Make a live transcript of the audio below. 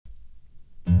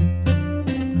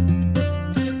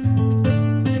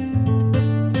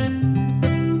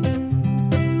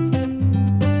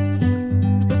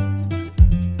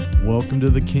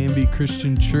to the Canby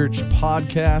Christian Church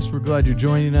podcast. We're glad you're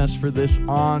joining us for this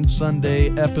On Sunday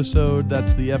episode.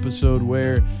 That's the episode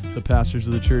where the pastors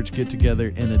of the church get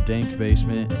together in a dank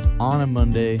basement on a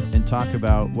Monday and talk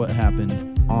about what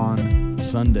happened on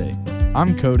Sunday.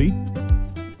 I'm Cody.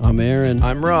 I'm Aaron.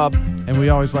 I'm Rob. And we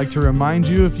always like to remind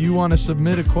you, if you want to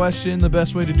submit a question, the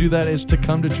best way to do that is to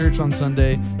come to church on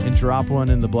Sunday and drop one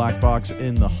in the black box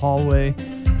in the hallway.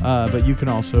 But you can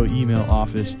also email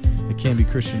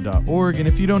office@canbychristian.org. And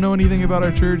if you don't know anything about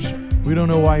our church, we don't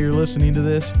know why you're listening to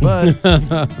this, but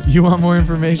you want more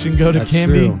information, go to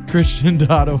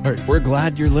canbychristian.org. We're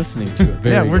glad you're listening to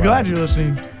it. We're glad you're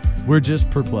listening. We're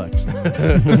just perplexed.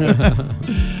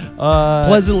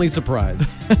 Pleasantly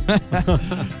surprised.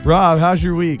 Rob, how's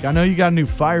your week? I know you got a new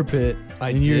fire pit.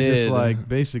 I and you're did. just like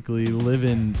basically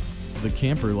living the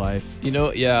camper life. You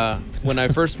know, yeah. When I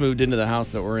first moved into the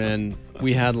house that we're in,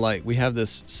 we have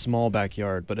this small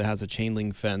backyard, but it has a chain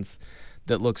link fence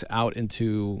that looks out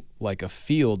into like a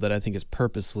field that I think is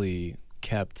purposely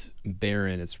kept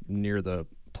barren. It's near the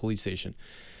police station.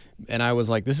 And I was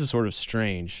like, this is sort of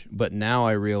strange, but now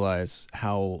I realize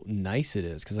how nice it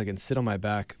is because I can sit on my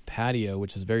back patio,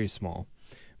 which is very small,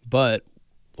 but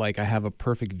like I have a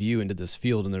perfect view into this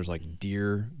field, and there's like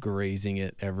deer grazing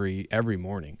it every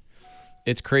morning.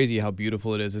 It's crazy how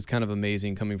beautiful it is. It's kind of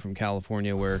amazing coming from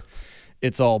California where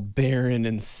it's all barren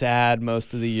and sad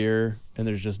most of the year, and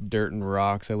there's just dirt and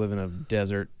rocks. I live in a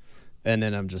desert, and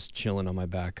then I'm just chilling on my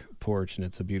back porch, and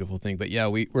it's a beautiful thing. But yeah,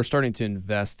 we're starting to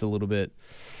invest a little bit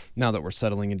now that we're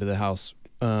settling into the house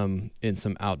in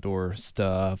some outdoor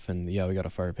stuff. And yeah, we got a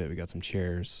fire pit, we got some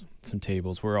chairs, some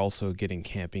tables. We're also getting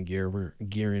camping gear. We're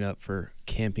gearing up for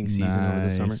camping season over the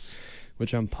summer,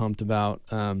 which I'm pumped about.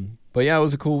 But yeah, it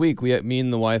was a cool week. Me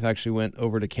and the wife actually went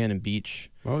over to Cannon Beach.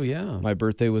 Oh yeah. My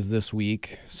birthday was this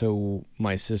week, so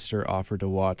my sister offered to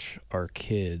watch our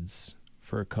kids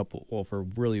for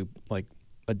really like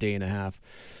a day and a half.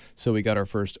 So we got our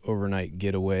first overnight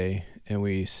getaway, and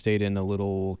we stayed in a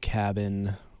little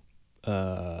cabin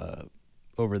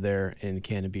over there in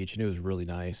Cannon Beach, and it was really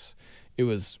nice.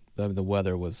 The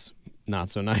weather was not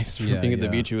so nice for being at the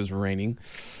beach. It was raining,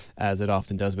 as it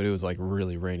often does, but it was like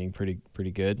really raining pretty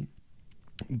good.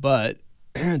 But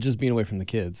just being away from the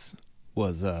kids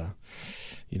was good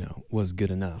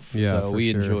enough. Yeah, so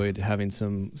we enjoyed having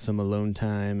some alone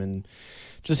time and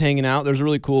just hanging out. There's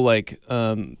really cool like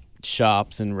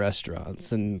shops and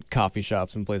restaurants and coffee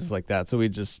shops and places like that. So we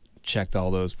just checked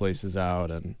all those places out,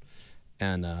 and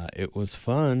it was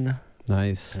fun.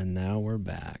 Nice. And now we're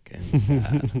back and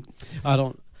sad.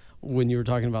 When you were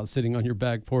talking about sitting on your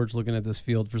back porch looking at this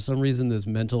field, for some reason this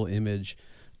mental image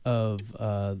of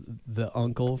the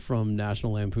uncle from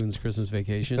National Lampoon's Christmas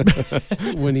Vacation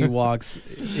when he walks,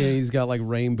 and he's got like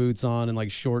rain boots on and like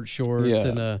short shorts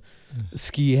and a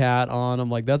ski hat on.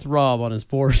 I'm like, that's Rob on his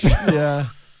porch. Yeah.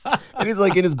 And he's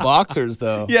like in his boxers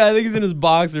though. Yeah, I think he's in his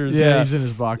boxers. Yeah, he's in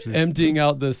his boxers. Emptying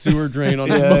out the sewer drain on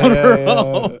his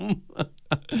motorhome.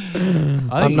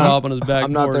 I think Rob on his back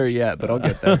I'm porch. not there yet, but I'll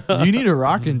get there. You need a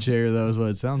rocking chair, though, is what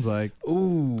it sounds like.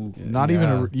 Ooh. Not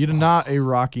a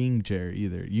rocking chair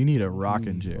either. You need a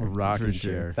rocking chair. A rocking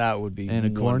chair. That would be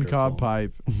and a wonderful. corncob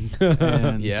pipe.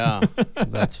 And Yeah.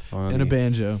 That's funny. and a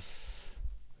banjo.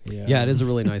 Yeah, it is a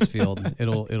really nice field.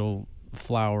 It'll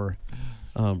flower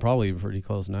probably pretty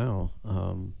close now.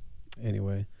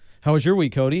 Anyway, how was your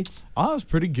week, Cody? Oh, it was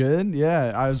pretty good.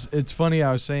 Yeah, it's funny.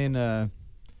 I was saying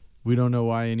we don't know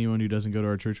why anyone who doesn't go to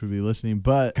our church would be listening,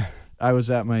 but I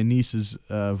was at my niece's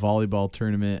volleyball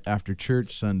tournament after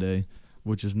church Sunday,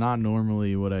 which is not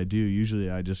normally what I do.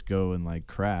 Usually I just go and like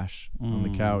crash on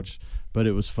the couch, but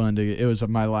it was fun it was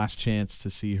my last chance to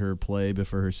see her play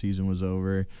before her season was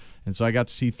over. And so I got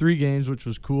to see 3 games, which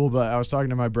was cool, but I was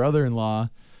talking to my brother-in-law,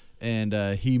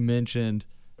 and he mentioned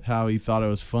how he thought it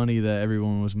was funny that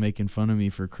everyone was making fun of me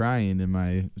for crying in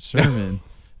my sermon.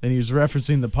 And he was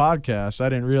referencing the podcast. I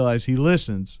didn't realize he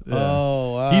listens. Yeah.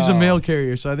 Oh, wow. He's a mail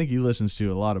carrier, so I think he listens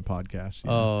to a lot of podcasts.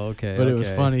 Oh, okay. But it was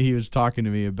funny. He was talking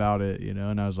to me about it,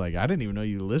 and I was like, I didn't even know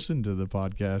you listened to the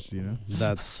podcast,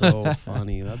 That's so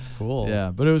funny. That's cool.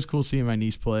 Yeah, but it was cool seeing my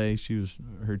niece play.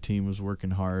 Her team was working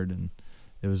hard, and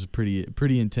it was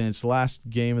pretty intense. Last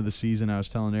game of the season, I was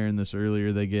telling Aaron this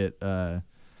earlier, they get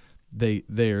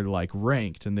they're like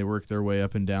ranked, and they work their way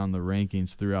up and down the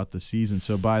rankings throughout the season.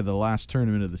 So by the last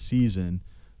tournament of the season,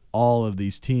 all of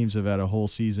these teams have had a whole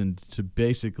season to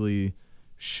basically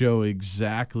show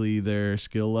exactly their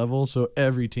skill level. So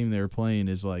every team they were playing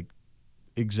is like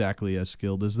exactly as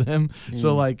skilled as them.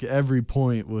 So like every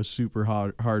point was super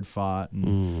hard fought,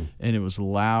 and it was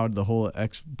loud. The whole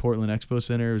Portland Expo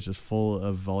Center was just full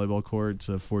of volleyball courts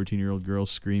of 14-year-old girls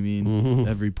screaming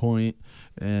every point,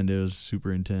 and it was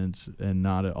super intense and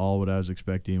not at all what I was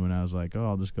expecting when I was like, oh,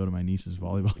 I'll just go to my niece's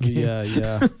volleyball game.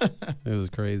 Yeah. It was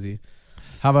crazy.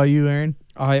 How about you, Aaron?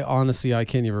 I honestly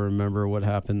can't even remember what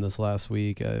happened this last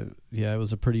week. It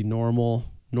was a pretty normal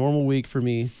week for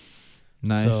me.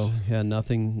 Nice. So yeah,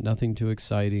 nothing too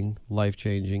exciting, life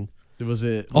changing.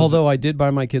 Although I did buy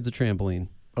my kids a trampoline.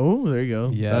 Oh, there you go.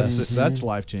 Yes. That's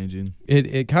life changing.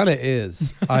 It kind of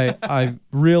is. I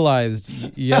realized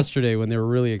yesterday when they were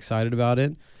really excited about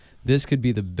it, this could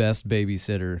be the best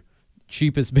babysitter,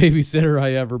 cheapest babysitter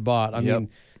I ever bought. I mean,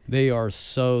 they are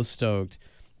so stoked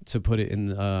to put it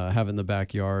in, have it in the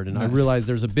backyard. And I realized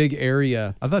there's a big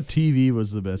area. I thought TV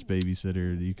was the best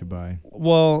babysitter that you could buy.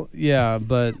 Well, yeah,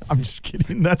 but I'm just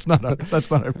kidding. That's not our. That's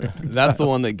the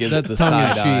one that gives the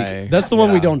side eye. That's the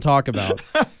one we don't talk about,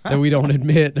 that we don't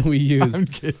admit we use. I'm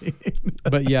kidding.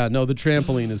 But yeah, no, the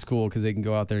trampoline is cool because they can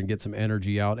go out there and get some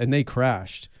energy out. And they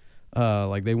crashed.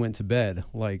 Like they went to bed.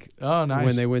 Like, oh, nice.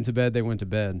 When they went to bed, they went to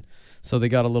bed. So they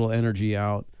got a little energy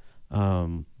out.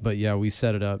 But yeah, we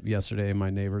set it up yesterday and my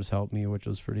neighbors helped me, which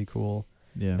was pretty cool.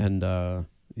 Yeah. And,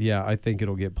 I think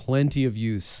it'll get plenty of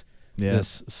use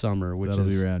this summer, which that'll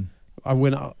be rad.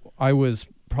 When I was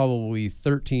probably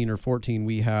 13 or 14,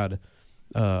 we had,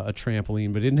 a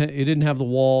trampoline, but it didn't have the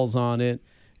walls on it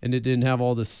and it didn't have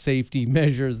all the safety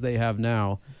measures they have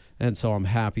now. And so I'm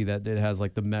happy that it has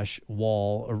like the mesh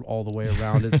wall all the way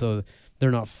around it. So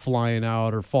they're not flying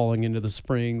out or falling into the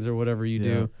springs or whatever you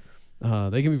do.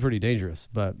 They can be pretty dangerous,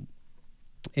 but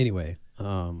anyway,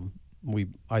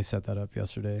 I set that up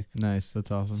yesterday. Nice, that's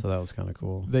awesome. So that was kind of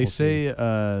cool. They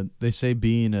say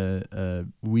being a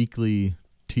weekly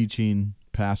teaching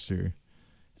pastor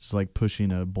is like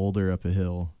pushing a boulder up a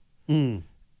hill, and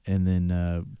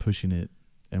then pushing it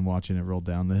and watching it roll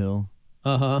down the hill,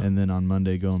 and then on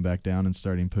Monday going back down and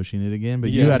starting pushing it again. But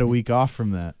you had a week off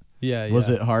from that. Yeah. Was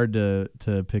it hard to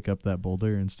pick up that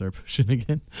boulder and start pushing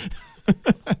again?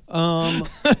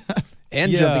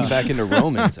 And jumping back into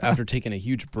Romans after taking a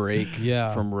huge break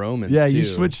from Romans. Yeah, too. you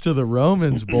switched to the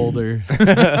Romans boulder.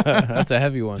 That's a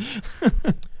heavy one.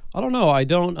 I don't know. I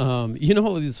don't.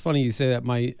 It's funny you say that.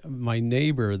 My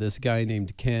neighbor, this guy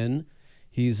named Ken,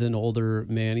 he's an older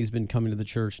man. He's been coming to the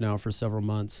church now for several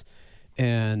months,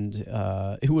 and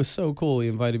it was so cool. He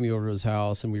invited me over to his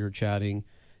house, and we were chatting,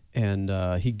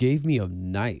 and he gave me a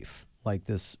knife, like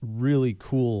this really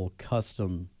cool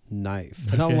custom knife.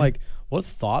 And I'm like, what a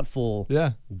thoughtful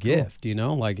gift,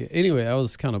 cool. Like, anyway, I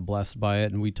was kind of blessed by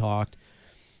it, and we talked,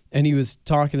 and he was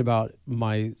talking about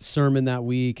my sermon that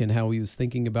week and how he was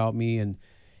thinking about me, and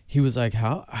he was like,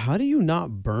 how do you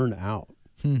not burn out?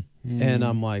 And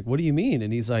I'm like, what do you mean?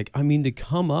 And he's like, I mean, to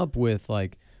come up with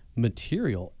like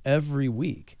material every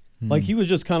week. Like, he was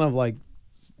just kind of like,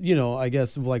 I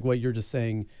guess like what you're just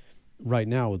saying right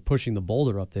now with pushing the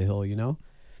boulder up the hill,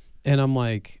 and I'm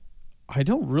like, I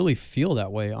don't really feel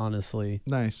that way, honestly.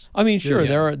 Nice. I mean, sure,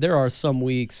 there are some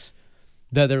weeks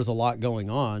that there's a lot going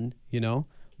on,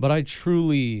 but I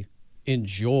truly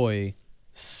enjoy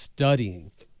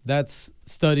studying. That's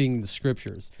studying the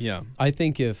scriptures. Yeah. I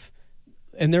think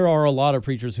and there are a lot of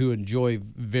preachers who enjoy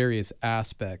various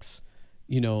aspects.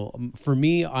 For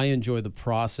me, I enjoy the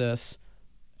process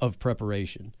of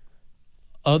preparation.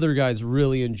 Other guys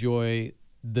really enjoy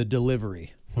the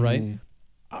delivery, right?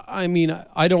 I mean,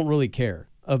 I don't really care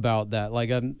about that. Like,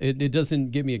 it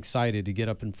doesn't get me excited to get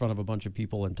up in front of a bunch of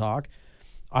people and talk.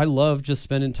 I love just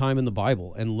spending time in the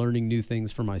Bible and learning new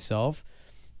things for myself.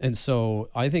 And so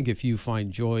I think if you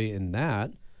find joy in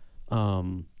that,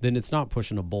 then it's not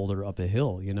pushing a boulder up a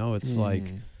hill. It's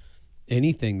like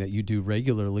anything that you do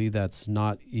regularly that's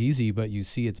not easy, but you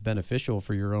see it's beneficial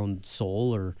for your own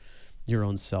soul or your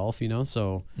own self,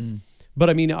 So, but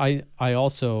I mean, I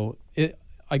also,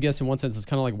 I guess in one sense, it's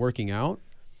kind of like working out.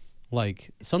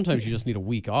 Like, sometimes you just need a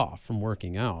week off from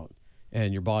working out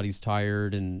and your body's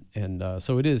tired. And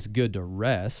so it is good to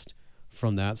rest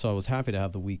from that. So I was happy to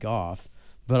have the week off,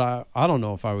 but I don't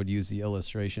know if I would use the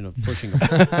illustration of pushing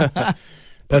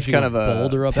That's kind of a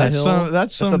boulder up a hill.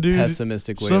 That's a dude,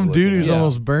 pessimistic way. Some of looking dude who's at it.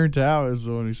 almost burnt out is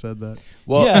the one who said that.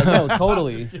 Well, yeah, no,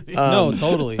 totally. No,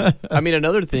 totally. I mean,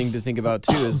 another thing to think about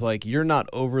too is like you're not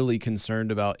overly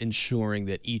concerned about ensuring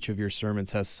that each of your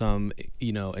sermons has some,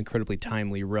 incredibly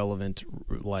timely, relevant,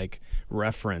 like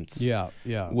reference. Yeah.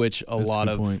 Which a That's lot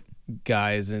a good of point.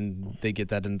 guys, and they get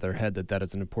that into their head that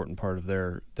is an important part of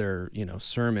their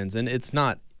sermons, and it's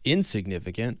not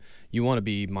insignificant. You want to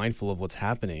be mindful of what's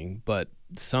happening, but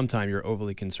sometimes you're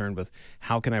overly concerned with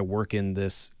how can I work in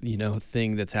this,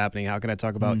 thing that's happening? How can I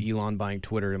talk about Elon buying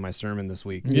Twitter in my sermon this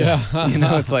week? Yeah.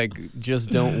 It's like, just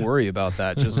don't worry about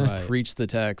that. Just Right. preach the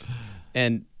text,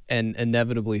 and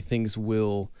inevitably things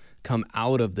will come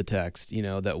out of the text,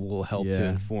 that will help to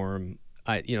inform,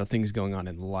 things going on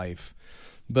in life.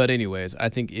 But anyways, I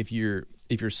think if you're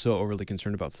so overly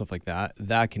concerned about stuff like that,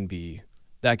 that can be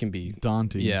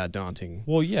daunting. Yeah, daunting.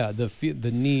 Well, yeah,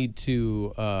 the need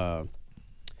to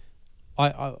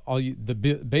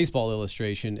baseball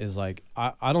illustration is like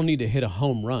I don't need to hit a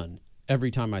home run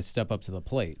every time I step up to the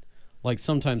plate. Like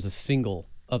sometimes a single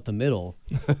up the middle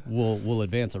will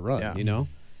advance a run, Yeah.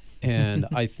 And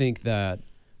I think that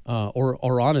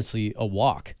or honestly a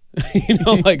walk.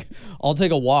 Like I'll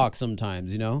take a walk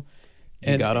sometimes, And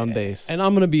got on base. And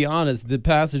I'm going to be honest, the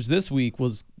passage this week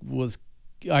was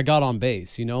I got on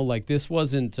base, like this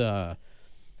wasn't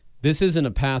this isn't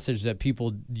a passage that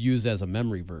people use as a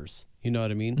memory verse. You know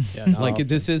what I mean? Yeah, like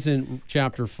this isn't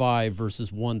chapter 5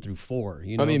 verses 1 through 4.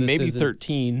 I mean, this maybe isn't-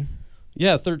 13.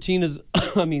 Yeah, 13 is.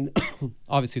 I mean,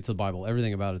 obviously it's the Bible.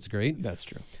 Everything about it's great. That's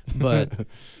true. But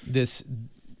this,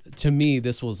 to me,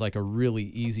 this was like a really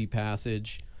easy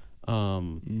passage.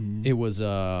 It was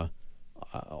or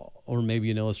maybe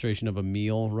an illustration of a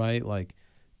meal, right? Like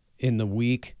in the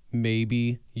week,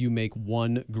 maybe you make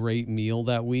one great meal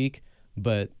that week,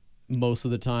 but most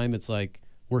of the time it's like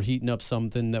we're heating up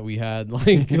something that we had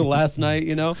like last night,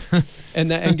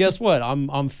 and guess what?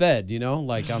 I'm fed,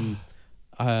 like I'm,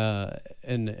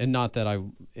 and not that I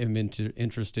am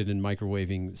interested in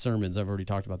microwaving sermons. I've already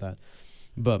talked about that.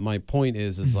 But my point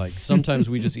is like sometimes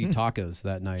we just eat tacos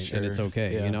that night and it's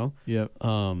okay, Yeah. Yep.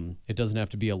 It doesn't have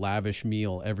to be a lavish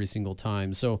meal every single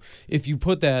time. So if you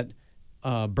put that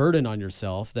burden on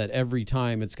yourself that every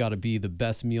time it's got to be the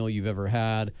best meal you've ever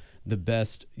had, the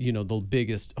best, the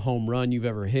biggest home run you've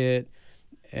ever hit,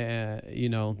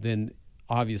 then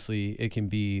obviously it can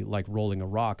be like rolling a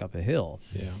rock up a hill.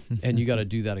 Yeah. And you got to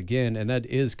do that again. And that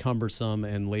is cumbersome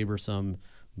and laborsome,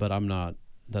 but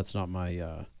that's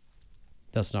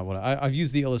not what I've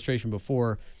used the illustration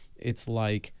before. It's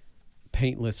like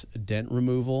paintless dent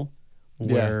removal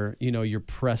where, you're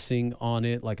pressing on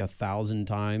it like 1,000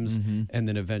 times and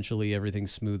then eventually everything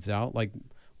smooths out. Like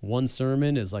one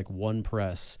sermon is like one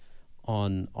press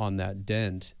on that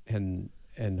dent and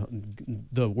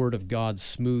the word of God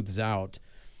smooths out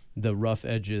the rough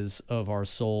edges of our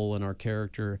soul and our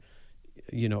character,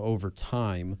 over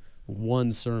time.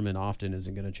 One sermon often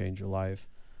isn't going to change your life.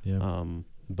 Yeah.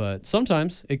 But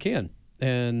sometimes it can.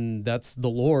 And that's the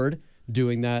Lord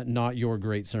doing that, not your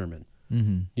great sermon.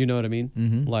 Mm-hmm. You know what I mean?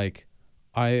 Mm-hmm. Like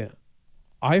I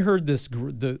heard this,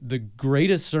 the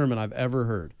greatest sermon I've ever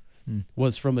heard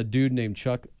was from a dude named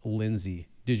Chuck Lindsay.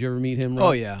 Did you ever meet him, Rob?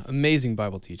 Oh yeah, amazing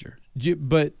Bible teacher.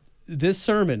 But this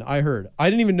sermon I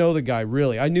didn't even know the guy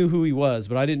really. I knew who he was,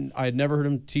 but I had never heard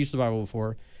him teach the Bible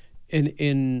before.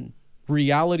 In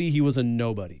reality, he was a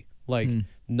nobody. Like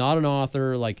not an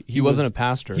author. Like He wasn't a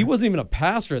pastor. He wasn't even a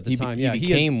pastor at the time. He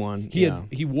became one.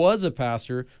 He was a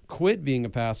pastor, quit being a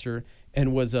pastor,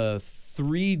 and was a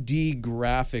 3D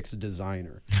graphics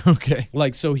designer. Okay.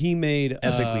 Like so, he made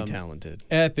epically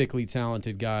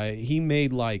talented guy. He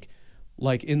made like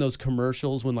in those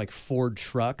commercials when like Ford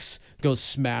trucks go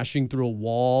smashing through a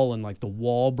wall and like the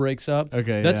wall breaks up.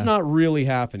 Okay, That's yeah. not really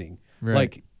happening. Right.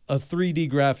 Like a 3D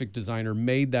graphic designer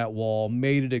made that wall,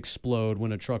 made it explode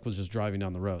when a truck was just driving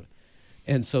down the road.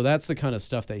 And so that's the kind of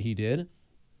stuff that he did.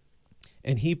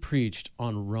 And he preached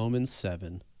on Romans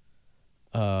 7.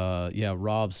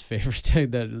 Rob's favorite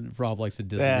thing that Rob likes to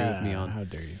disagree with me on. How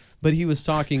dare you? But he was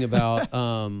talking about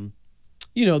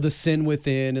the sin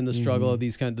within and the struggle of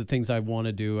these kind of the things I want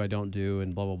to do, I don't do,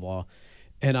 and blah, blah, blah.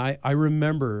 And I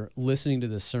remember listening to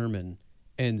this sermon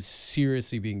and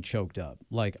seriously being choked up.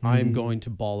 Like I'm going to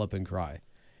ball up and cry.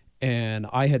 And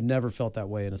I had never felt that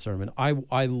way in a sermon. I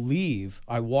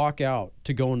walk out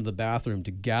to go into the bathroom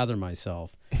to gather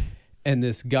myself. And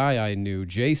this guy I knew,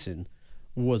 Jason,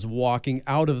 was walking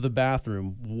out of the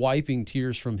bathroom, wiping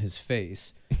tears from his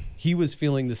face. He was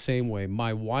feeling the same way.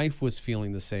 My wife was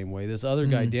feeling the same way. This other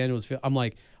guy, Daniel, was I'm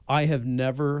like, I have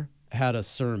never had a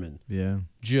sermon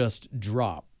just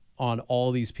drop on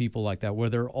all these people like that, where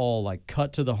they're all like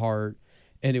cut to the heart.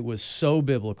 And it was so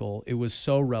biblical. It was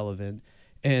so relevant.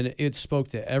 And it spoke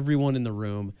to everyone in the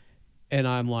room. And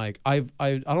I'm like, I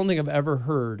don't think I've ever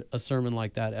heard a sermon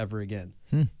like that ever again.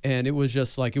 And it was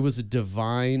just like, it was a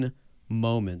divine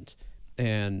moment.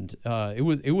 and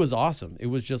it was awesome. It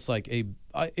was just like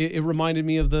it reminded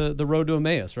me of the road to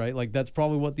Emmaus, right? Like that's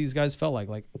probably what these guys felt like.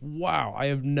 Like, wow, I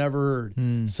have never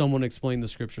heard someone explain the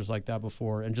scriptures like that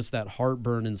before, and just that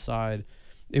heartburn inside.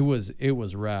 It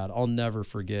was rad. I'll never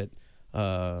forget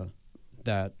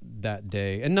that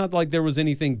day, and not like there was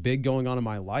anything big going on in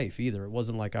my life either. It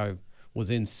wasn't like I was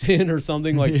in sin or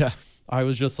something. Like Yeah. I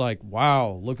was just like,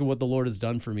 wow, look at what the Lord has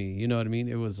done for me. You know what I mean?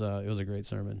 It was a great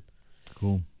sermon.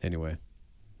 Cool. Anyway,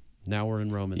 now we're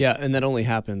in Romans. Yeah, and that only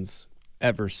happens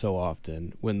ever so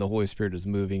often when the Holy Spirit is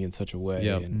moving in such a way.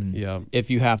 Yep. And Yeah. if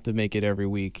you have to make it every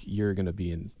week, you're going to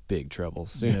be in big trouble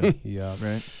soon. Yeah. Yeah.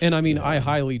 Right. And I mean, I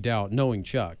highly doubt, knowing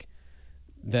Chuck,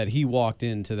 that he walked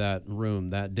into that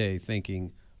room that day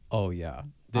thinking, "Oh yeah,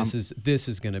 this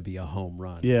is going to be a home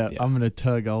run." Yeah, Yeah. I'm gonna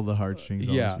tug all the heartstrings.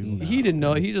 All Yeah. these people. He didn't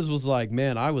know. He just was like,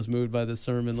 "Man, I was moved by this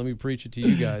sermon. Let me preach it to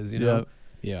you guys." You know. Yep.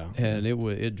 Yeah. And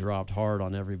it dropped hard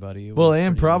on everybody. It Well, was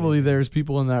and pretty probably amazing. there's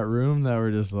people in that room that were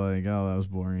just like, "Oh, that was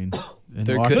boring," and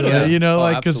There walked could- away, yeah. you know, Oh,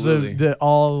 like because absolutely. the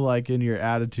all like in your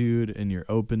attitude and your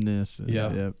openness. And,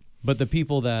 Yeah. Yep. But the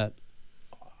people that,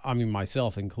 I mean,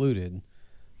 myself included,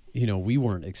 you know, we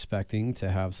weren't expecting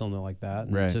to have something like that,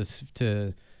 and Right.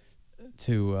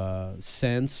 to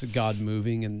sense God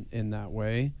moving in that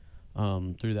way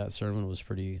through that sermon was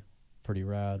pretty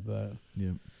rad. But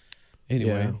Yep.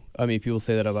 anyway, Yeah. I mean, people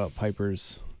say that about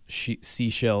Piper's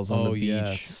seashells on the beach.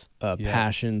 yes. Yeah.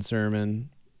 Passion sermon.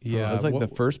 Yeah, It was like what-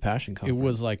 the first Passion it conference.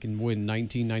 was like in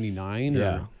 1999.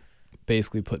 Yeah.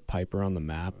 Basically put Piper on the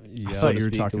map. Yeah. I So thought to you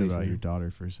were speak, talking at least about in- your daughter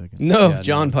for a second. No, Yeah,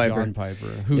 John no, Piper. John Piper.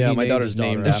 Who Yeah, he my named daughter's his daughter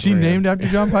named Is after. she him. named after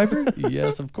John Piper?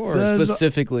 Yes, of course. That's-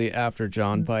 Specifically after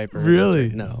John Piper. Really?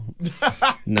 No.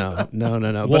 No.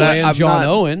 Well, But and I'm John not,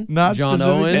 Owen. not John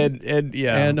specific- Owen. And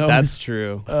yeah, And Owen. that's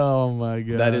true. Oh my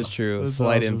god. That is true. That's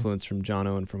Slight awesome. influence from John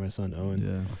Owen for my son Owen.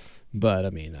 Yeah. But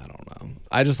I mean, I don't know.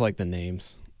 I just like the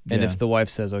names. And Yeah. if the wife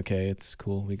says okay, it's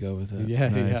cool. We go with it. Yeah,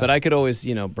 Nice. yeah. But I could always,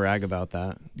 brag about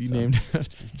that. You so.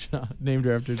 named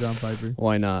her after John Piper.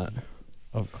 Why not?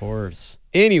 Of course.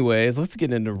 Anyways, let's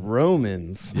get into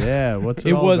Romans. Yeah. What's it,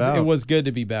 It all was about? it was good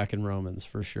to be back in Romans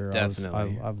for sure.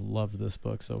 Definitely. I've loved this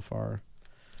book so far.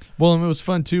 Well, and it was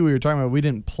fun too. We were talking about we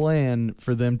didn't plan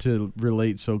for them to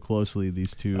relate so closely,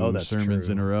 these two Oh, that's sermons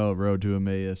true. in a row, Road to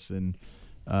Emmaus, and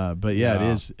but yeah,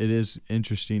 Yeah. it is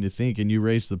interesting to think. And you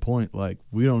raised the point, like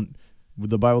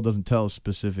the Bible doesn't tell us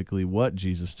specifically what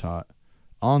Jesus taught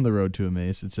on the road to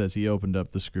Emmaus. It says he opened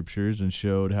up the scriptures and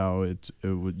showed how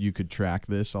you could track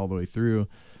this all the way through.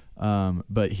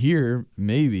 But here,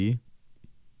 maybe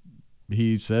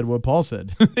he said what Paul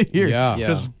said here. Yeah.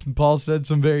 Because Paul said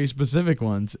some very specific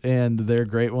ones, and they're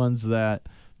great ones that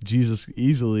Jesus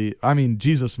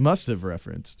must have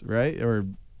referenced, right? Or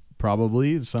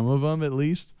probably some of them at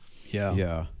least. Yeah.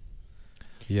 Yeah.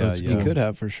 Yeah, it's yeah. He cool. could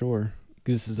have for sure.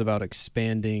 This is about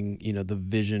expanding, the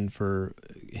vision for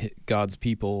God's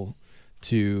people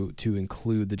to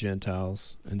include the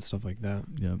Gentiles and stuff like that.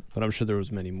 Yep. But I'm sure there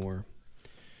was many more.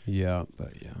 Yeah.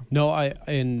 But yeah. No,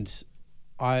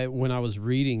 when I was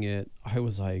reading it, I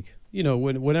was like,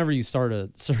 whenever you start a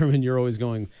sermon, you're always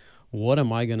going, what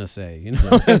am I going to say?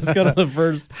 It's kind of the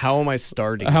first, How am I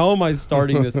starting? how am I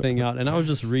starting this thing out? And I was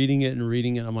just reading it and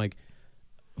reading it. I'm like,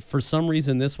 for some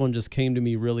reason, this one just came to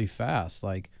me really fast.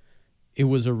 Like, it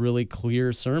was a really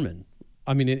clear sermon.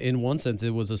 I mean, in one sense,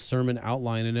 it was a sermon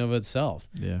outline in of itself.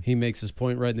 Yeah. He makes his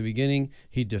point right in the beginning.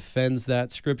 He defends that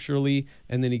scripturally,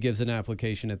 and then he gives an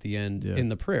application at the end Yeah. in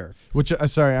the prayer. Which,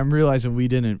 sorry, I'm realizing we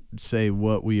didn't say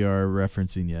what we are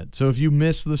referencing yet. So if you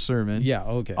missed the sermon, Yeah,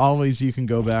 okay. always you can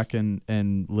go back and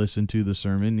listen to the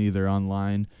sermon either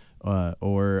online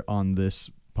or on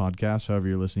this podcast, however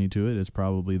you're listening to it. It's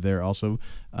probably there also.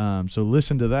 So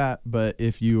listen to that. But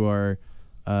if you are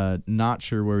not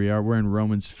sure where we are, we're in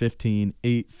Romans 15,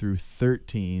 8 through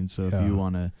 13. So if Yeah. you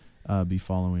want to be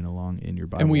following along in your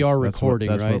Bible. And we are recording,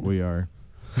 that's right? what we are.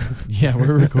 Yeah,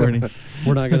 we're recording.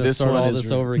 We're not going to This start one all is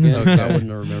this re- over again. Okay. I wouldn't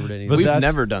have remembered anything. But We've that's-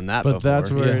 never done that But before.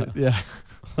 that's where, Yeah.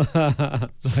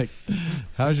 like,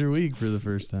 how's your week for the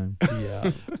first time?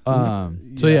 Yeah.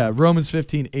 So yeah, Romans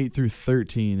 15, 8 through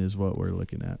 13 is what we're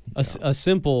looking at. A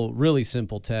simple, really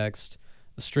simple text,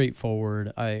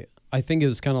 straightforward. I think it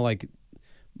was kind of like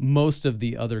most of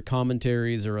the other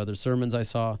commentaries or other sermons I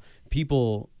saw,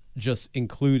 people just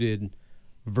included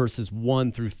verses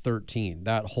 1 through 13,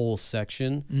 that whole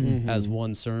section Mhm. as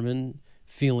one sermon,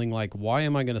 feeling like, why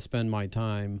am I going to spend my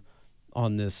time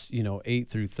on this, 8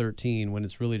 through 13 when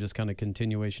it's really just kind of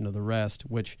continuation of the rest,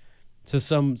 which to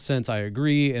some sense I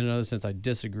agree, and in another sense I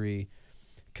disagree,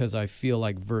 because I feel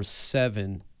like verse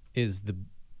 7 is the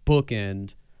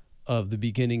bookend of the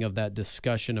beginning of that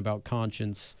discussion about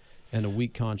conscience and a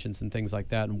weak conscience and things like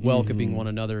that, and welcoming one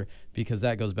another, because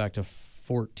that goes back to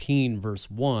 14 verse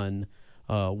 1,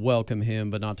 welcome him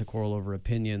but not to quarrel over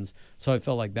opinions. So I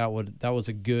felt like that was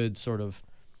a good sort of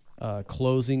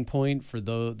closing point for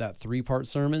that 3-part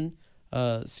sermon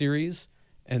series.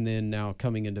 And then now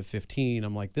coming into 15,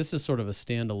 I'm like, this is sort of a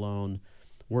standalone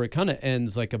where it kind of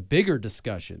ends like a bigger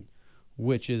discussion,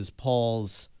 which is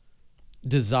Paul's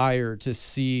desire to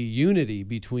see unity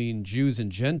between Jews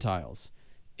and Gentiles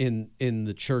in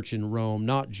the church in Rome,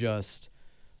 not just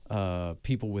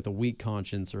people with a weak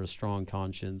conscience or a strong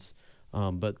conscience,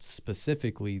 but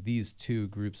specifically these two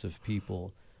groups of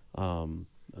people,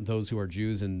 those who are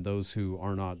Jews and those who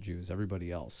are not Jews,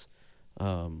 everybody else.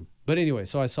 But anyway,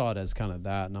 so I saw it as kind of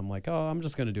that, and I'm like, oh, I'm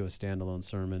just going to do a standalone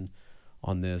sermon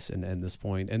on this and end this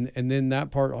point. And then that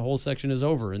part, a whole section is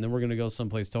over, and then we're going to go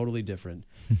someplace totally different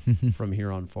from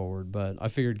here on forward. But I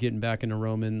figured getting back into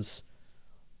Romans,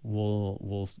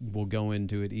 we'll go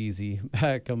into it easy,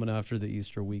 back coming after the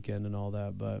Easter weekend and all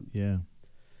that. But yeah.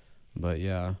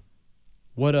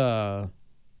 What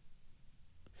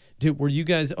were you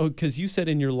guys? Oh, because you said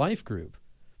in your life group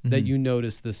that you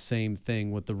noticed the same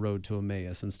thing with the road to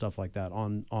Emmaus and stuff like that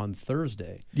on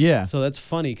Thursday. Yeah. So that's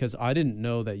funny because I didn't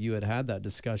know that you had that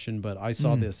discussion, but I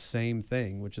saw this same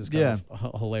thing, which is kind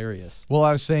of hilarious. Well,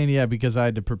 I was saying, because I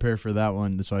had to prepare for that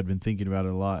one, so I'd been thinking about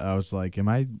it a lot. I was like, am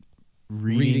I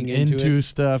reading into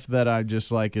stuff that I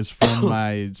just like is from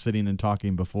my sitting and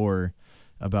talking before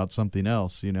about something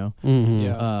else, Mm-hmm.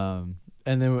 Yeah.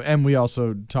 And we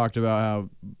also talked about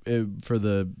how for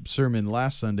the sermon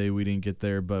last Sunday we didn't get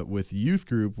there, but with youth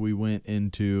group we went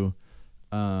into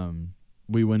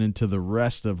the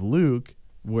rest of Luke,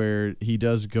 where he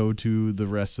does go to the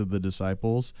rest of the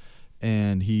disciples,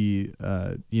 and he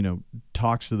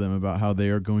talks to them about how they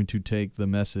are going to take the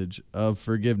message of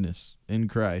forgiveness in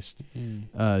Christ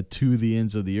to the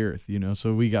ends of the earth.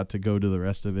 So we got to go to the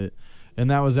rest of it, and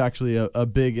that was actually a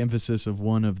big emphasis of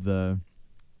one of the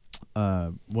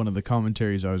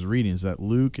commentaries I was reading, is that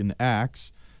Luke and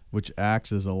Acts, which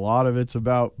Acts is a lot of it's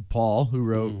about Paul, who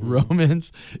wrote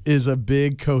Romans, is a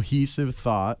big cohesive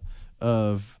thought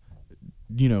of,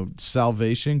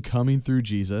 salvation coming through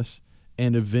Jesus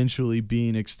and eventually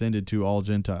being extended to all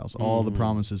Gentiles, all the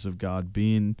promises of God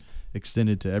being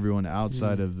extended to everyone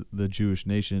outside of the Jewish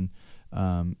nation.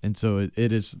 And so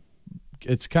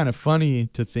it's kind of funny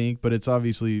to think, but it's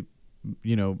obviously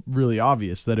really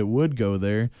obvious that it would go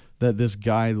there, that this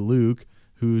guy Luke,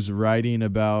 who's writing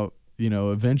about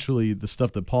eventually the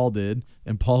stuff that Paul did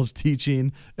and Paul's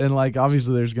teaching, and like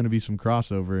obviously there's going to be some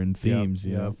crossover in themes.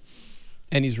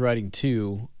 And he's writing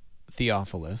to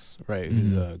Theophilus, right,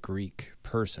 who's a Greek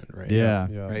person, right?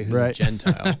 Right, who's a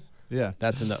Gentile.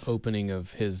 That's in the opening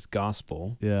of his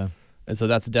gospel. And so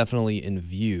that's definitely in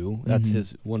view.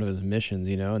 That's one of his missions,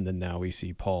 and then now we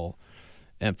see Paul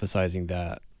emphasizing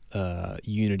that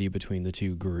unity between the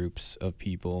two groups of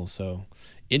people. So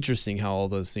interesting how all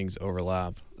those things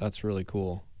overlap. That's really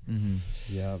cool.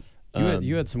 Yeah.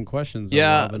 You had some questions.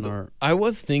 I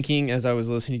was thinking as I was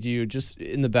listening to you, just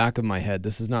in the back of my head,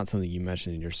 this is not something you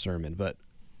mentioned in your sermon, but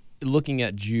looking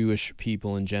at Jewish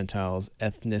people and Gentiles,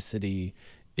 ethnicity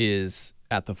is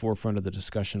at the forefront of the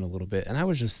discussion a little bit. And I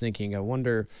was just thinking, I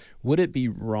wonder, would it be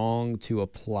wrong to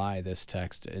apply this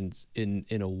text in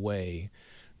a way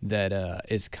that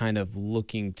is kind of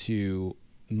looking to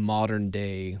modern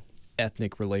day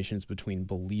ethnic relations between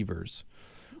believers?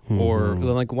 Or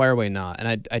like, why or why not?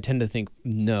 And I tend to think,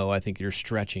 no, I think you're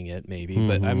stretching it maybe,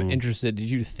 but I'm interested. Did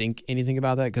you think anything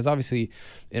about that? Because obviously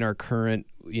in our current,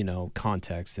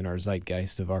 context, in our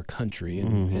zeitgeist of our country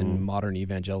and modern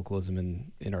evangelicalism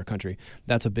in our country,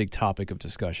 that's a big topic of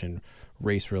discussion: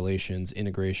 race relations,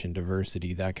 integration,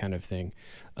 diversity, that kind of thing,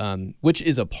 which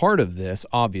is a part of this,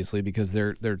 obviously, because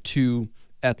they're two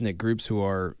ethnic groups who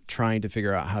are trying to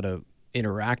figure out how to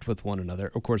interact with one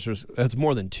another. Of course, that's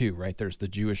more than two, right? There's the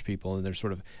Jewish people and there's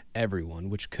sort of everyone,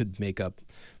 which could make up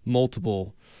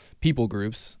multiple people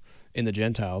groups in the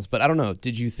Gentiles. But I don't know,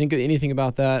 did you think of anything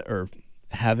about that or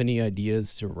have any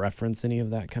ideas to reference any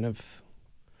of that kind of?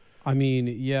 I mean,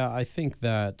 yeah, I think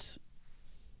that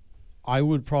I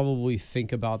would probably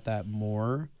think about that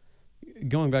more.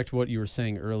 Going back to what you were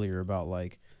saying earlier about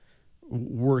like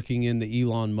working in the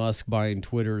Elon Musk buying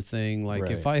Twitter thing, like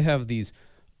if I have these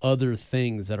other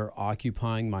things that are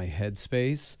occupying my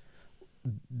headspace,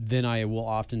 then I will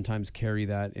oftentimes carry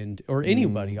that in, or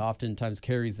anybody oftentimes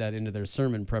carries that into their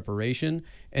sermon preparation,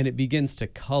 and it begins to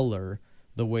color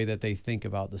the way that they think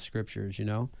about the scriptures,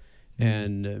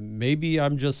 and maybe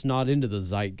I'm just not into the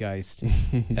zeitgeist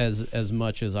as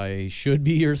much as I should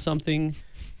be or something.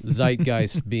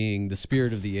 Zeitgeist being the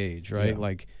spirit of the age, right?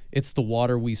 Like it's the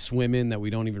water we swim in that we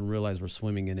don't even realize we're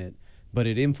swimming in it, but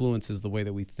it influences the way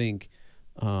that we think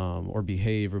or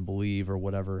behave or believe or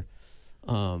whatever.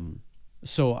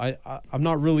 So I'm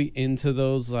not really into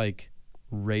those like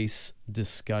race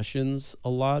discussions a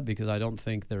lot because I don't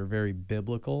think they're very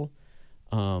biblical.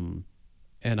 And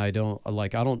I don't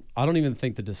even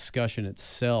think the discussion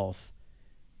itself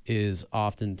is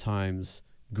oftentimes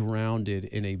grounded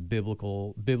in a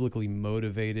biblically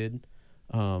motivated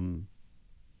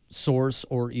source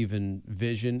or even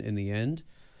vision in the end.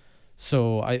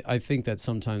 So I think that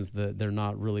sometimes they're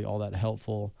not really all that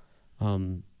helpful.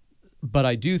 But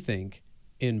I do think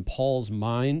in Paul's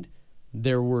mind,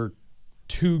 there were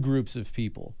two groups of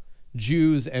people,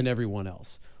 Jews and everyone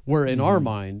else, where in our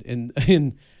mind, in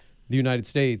the United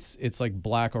States, it's like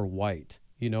black or white,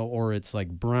 or it's like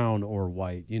brown or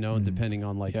white, depending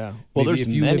on like, yeah. Well, there's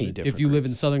many different if you live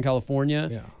in Southern California,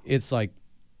 yeah. it's like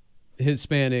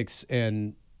Hispanics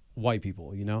and white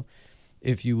people,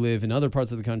 If you live in other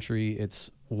parts of the country, it's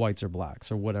whites or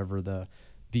blacks or whatever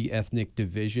the ethnic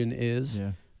division is.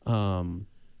 Yeah.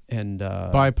 And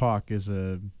BIPOC is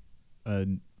a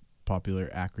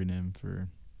popular acronym for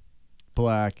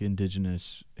Black,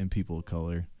 Indigenous, and people of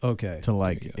color. Okay. To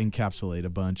like encapsulate a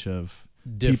bunch of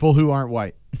People people who aren't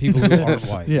white. People who aren't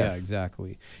white. Yeah. Yeah,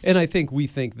 exactly. And I think we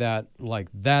think that like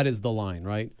that is the line,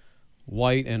 right?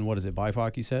 White and what is it,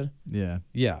 BIPOC you said? Yeah.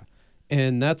 Yeah.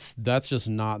 And that's just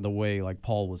not the way like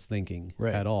Paul was thinking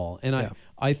at all. And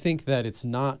I think that it's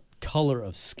not color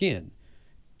of skin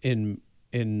in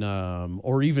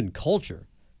or even culture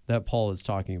that Paul is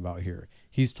talking about here.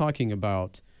 He's talking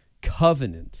about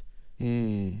covenant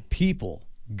people,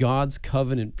 God's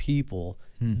covenant people,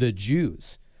 the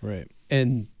Jews. Right.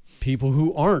 And people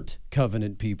who aren't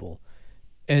covenant people,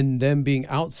 and them being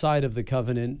outside of the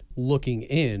covenant looking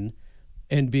in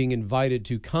and being invited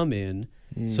to come in.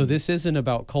 So this isn't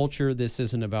about culture. This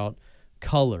isn't about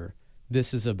color.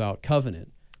 This is about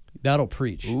covenant. That'll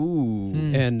preach. Ooh.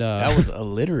 And that was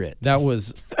illiterate. That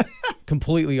was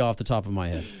completely off the top of my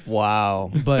head.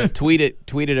 Wow. But tweet it,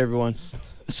 everyone.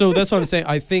 So that's what I'm saying.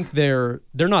 I think they're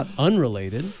not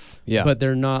unrelated. Yeah. But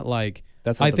they're not like.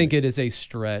 That's. I think it is a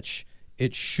stretch.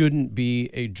 It shouldn't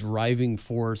be a driving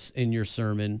force in your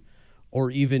sermon, or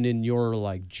even in your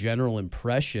like general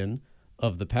impression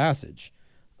of the passage.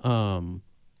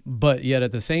 But yet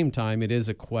at the same time, it is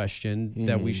a question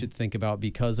that we should think about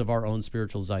because of our own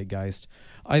spiritual zeitgeist.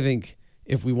 I think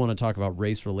if we want to talk about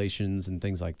race relations and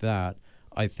things like that,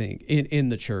 I think in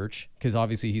the church, because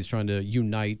obviously he's trying to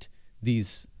unite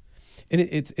these, and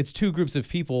it's two groups of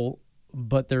people,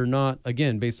 but they're not,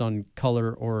 again, based on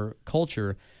color or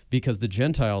culture, because the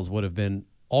Gentiles would have been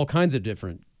all kinds of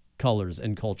different colors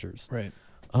and cultures. Right.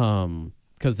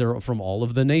 Because they're from all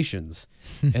of the nations.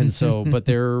 And so, but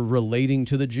they're relating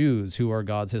to the Jews who are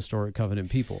God's historic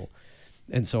covenant people.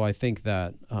 And so I think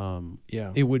that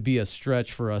it would be a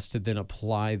stretch for us to then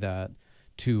apply that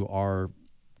to our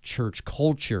church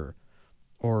culture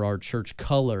or our church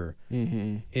color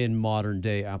in modern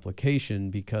day application,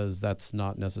 because that's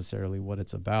not necessarily what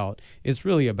it's about. It's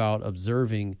really about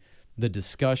observing the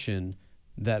discussion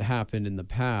that happened in the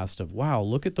past of, wow,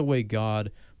 look at the way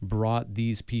God brought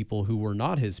these people who were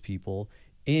not his people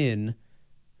in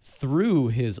through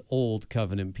his old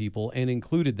covenant people and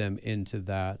included them into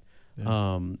that.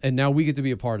 Yeah. And now we get to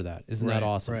be a part of that. Isn't that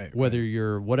awesome? Right, Whether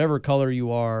you're whatever color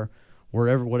you are,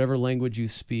 whatever language you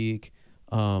speak,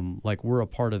 like we're a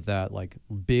part of that, like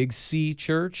big C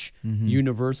church,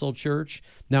 universal church.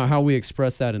 Now, how we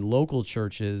express that in local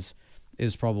churches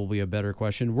is probably a better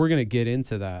question. We're going to get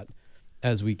into that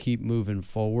as we keep moving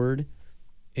forward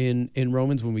in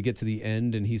Romans, when we get to the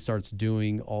end and he starts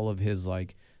doing all of his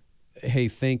like, hey,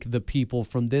 thank the people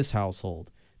from this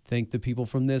household. Thank the people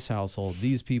from this household.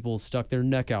 These people stuck their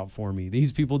neck out for me.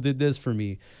 These people did this for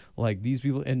me. Like these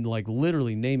people, and like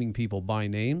literally naming people by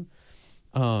name.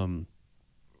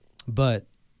 But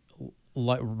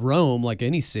like Rome, like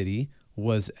any city,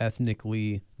 was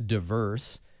ethnically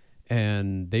diverse.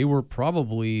 And they were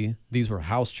these were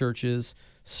house churches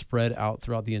spread out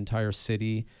throughout the entire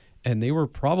city. And they were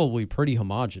probably pretty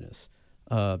homogenous.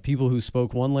 People who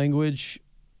spoke one language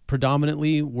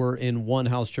predominantly were in one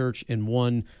house church in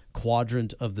one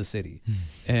quadrant of the city.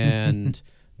 And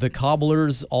the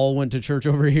cobblers all went to church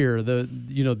over here.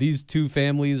 These two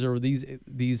families or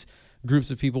these groups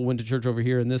of people went to church over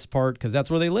here in this part because that's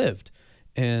where they lived.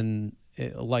 And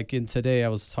like in today, I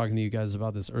was talking to you guys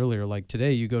about this earlier. Like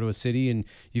today, you go to a city and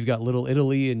you've got Little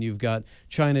Italy and you've got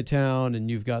Chinatown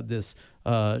and you've got this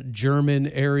German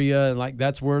area, and like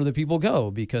that's where the people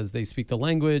go because they speak the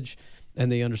language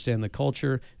and they understand the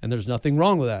culture. And there's nothing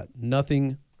wrong with that.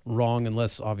 Nothing wrong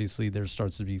unless obviously there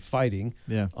starts to be fighting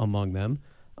Yeah. among them.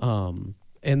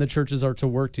 And the churches are to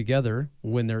work together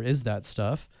when there is that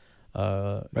stuff.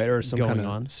 Right, or some going kind of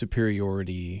on.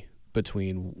 superiority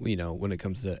between, when it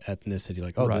comes to ethnicity,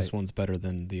 like, oh, this Right. one's better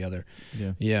than the other.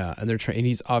 Yeah. Yeah, and and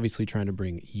he's obviously trying to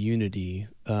bring unity.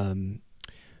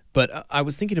 But I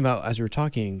was thinking about, as you were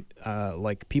talking,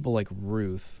 like people like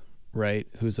Ruth, right,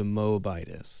 who's a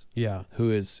Moabitess, Yeah.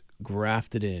 who is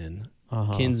grafted in,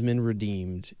 Uh-huh. kinsman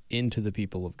redeemed into the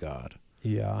people of God,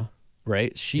 Yeah.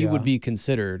 right? She Yeah. would be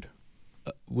considered,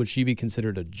 would she be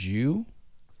considered a Jew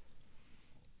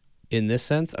in this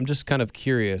sense? I'm just kind of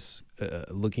curious,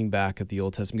 looking back at the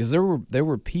Old Testament, because there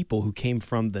were people who came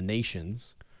from the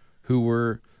nations who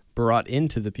were brought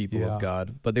into the people Yeah. of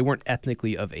God, but they weren't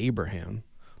ethnically of Abraham.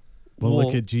 Well, look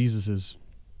Well, at Jesus's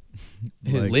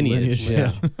his lineage,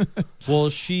 Yeah. Well,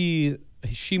 she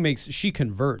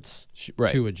converts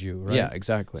Right. to a Jew, right? Yeah,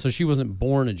 exactly. So she wasn't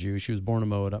born a Jew. She was born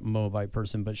a Moabite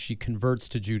person, but she converts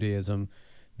to Judaism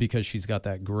because she's got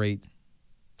that great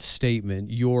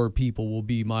statement, your people will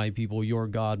be my people, your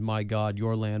God, my God,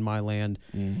 your land, my land.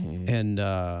 Mhm.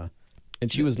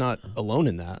 And she was not alone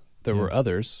in that. There Yeah. were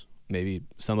others, maybe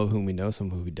some of whom we know, some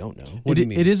of whom we don't know, what do you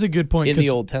It mean? is a good point. in the 'cause-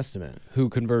 Old Testament, who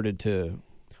converted to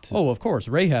Oh, of course,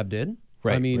 Rahab did.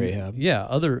 Right, I mean, Rahab. yeah,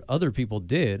 other people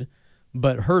did,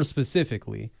 but her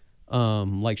specifically,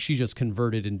 like she just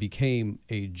converted and became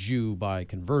a Jew by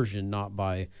conversion, not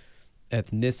by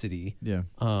ethnicity. Yeah.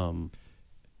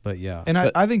 But yeah, And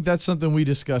I think that's something we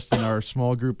discussed in our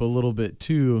small group a little bit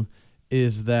too,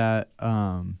 is that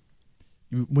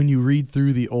when you read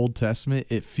through the Old Testament,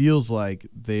 it feels like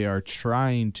they are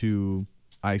trying to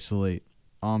isolate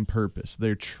on purpose.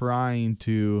 They're trying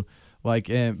to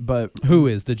but who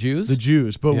is the Jews? the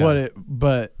Jews. But Yeah.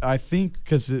 but I think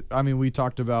we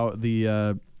talked about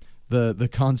the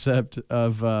concept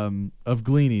of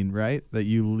gleaning, right? That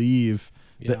you leave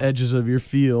Yeah. the edges of your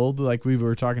field, like we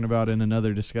were talking about in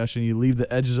another discussion. You leave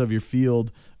the edges of your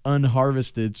field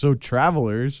unharvested, so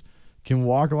travelers can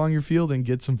walk along your field and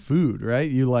get some food, right?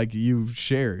 You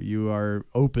share, you are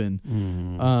open.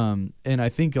 Mhm. And I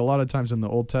think a lot of times in the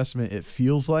Old Testament, it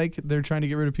feels like they're trying to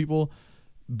get rid of people,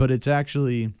 but it's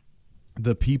actually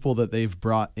the people that they've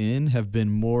brought in have been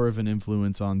more of an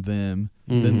influence on them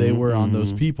than they were on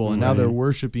those people. And now they're Right.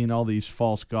 worshiping all these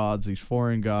false gods, these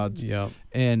foreign gods. Yeah.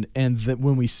 And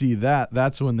when we see that,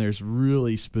 that's when there's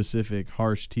really specific,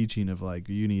 harsh teaching of like,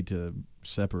 you need to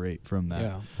separate from that.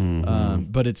 Yeah. Mm-hmm.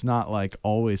 But it's not like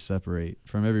always separate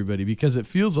from everybody, because it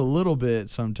feels a little bit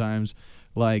sometimes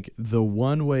like the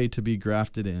one way to be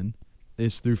grafted in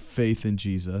is through faith in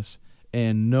Jesus.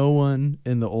 And no one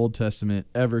in the Old Testament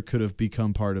ever could have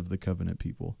become part of the covenant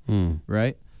people,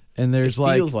 right? And there's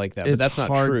It feels like that, but it's that's not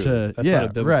hard true. To, That's yeah, not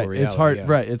a biblical right. reality, It's hard, yeah.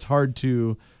 right? It's hard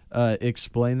to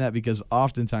explain that, because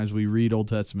oftentimes we read Old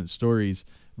Testament stories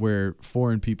where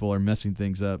foreign people are messing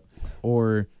things up,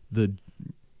 or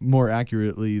more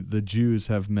accurately, the Jews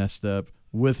have messed up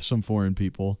with some foreign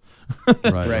people,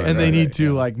 Right. and they need to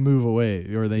yeah. like move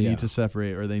away, or they Yeah. need to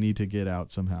separate, or they need to get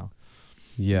out somehow.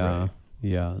 Yeah. Right.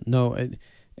 Yeah. No, and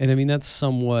I mean that's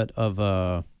somewhat of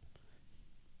a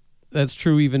that's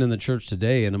true even in the church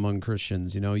today and among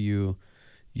Christians. You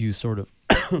sort of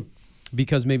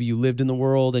because maybe you lived in the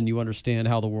world and you understand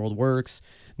how the world works,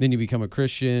 then you become a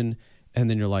Christian and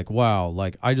then you're like, wow,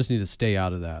 like I just need to stay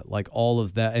out of that. Like all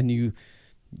of that, and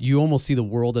you almost see the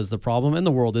world as the problem, and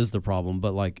the world is the problem,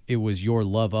 but like it was your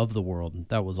love of the world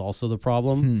that was also the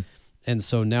problem. And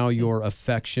so now your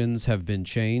affections have been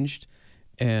changed,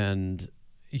 and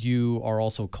you are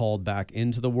also called back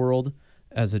into the world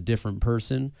as a different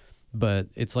person. But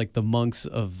it's like the monks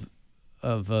of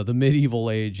the medieval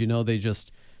age,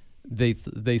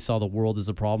 they saw the world as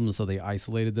a problem, so they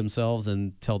isolated themselves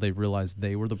until they realized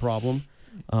they were the problem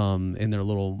in their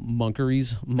little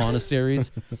monkeries,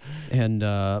 monasteries. And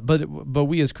but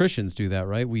we as Christians do that,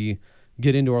 right? We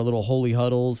get into our little holy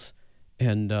huddles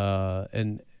and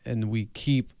we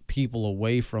keep people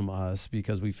away from us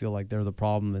because we feel like they're the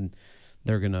problem and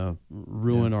they're gonna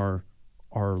ruin our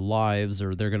lives,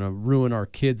 or they're gonna ruin our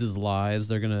kids' lives.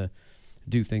 They're gonna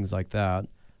do things like that.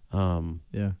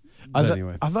 Yeah. But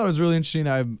anyway, I thought it was really interesting.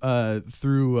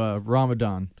 Through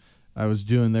Ramadan, there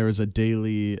was a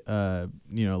daily,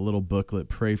 little booklet,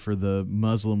 Pray for the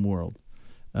Muslim World.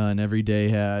 And every day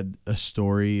had a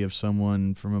story of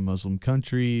someone from a Muslim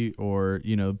country, or,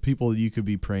 people you could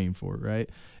be praying for, right?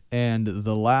 And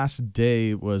the last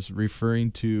day was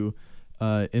referring to,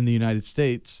 in the United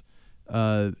States,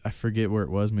 I forget where it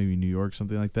was, maybe New York,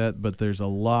 something like that. But there's a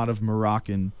lot of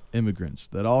Moroccan immigrants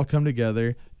that all come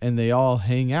together and they all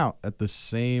hang out at the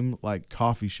same like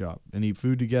coffee shop and eat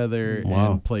food together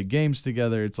and play games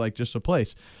together. It's like just a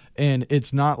place. And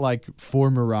it's not like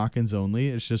for Moroccans only.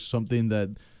 It's just something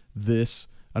that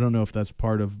I don't know if that's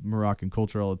part of Moroccan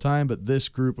culture all the time, but this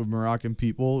group of Moroccan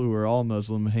people who are all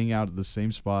Muslim hang out at the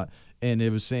same spot. And it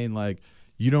was saying like,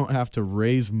 you don't have to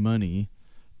raise money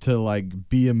to like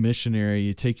be a missionary.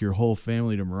 You take your whole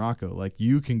family to Morocco. Like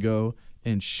you can go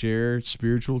and share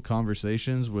spiritual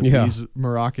conversations with these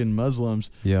Moroccan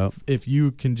Muslims. If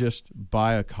you can just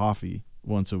buy a coffee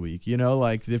once a week,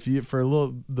 like if you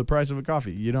for the price of a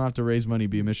coffee, you don't have to raise money,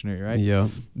 be a missionary,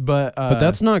 right? But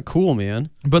that's not cool, man.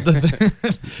 But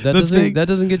that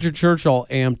doesn't get your church all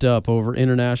amped up over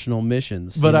international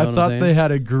missions. But I thought they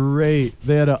had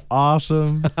an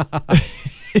awesome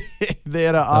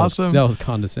that was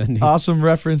condescending. Awesome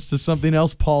reference to something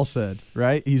else Paul said,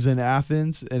 right? He's in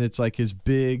Athens and it's like his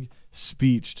big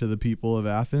speech to the people of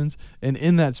Athens. And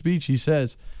in that speech he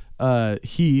says,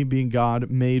 he, being God,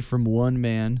 made from one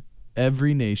man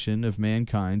every nation of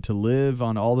mankind to live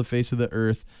on all the face of the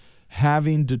earth,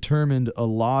 having determined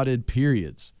allotted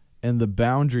periods and the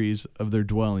boundaries of their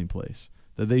dwelling place,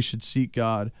 that they should seek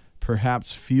God,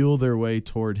 perhaps feel their way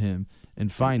toward him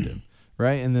and find him.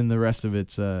 Right? And then the rest of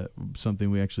it's something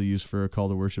we actually used for a call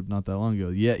to worship not that long ago.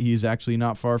 Yet he's actually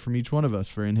not far from each one of us.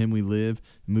 For in him we live,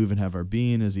 move, and have our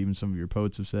being, as even some of your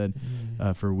poets have said,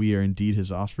 for we are indeed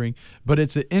his offspring. But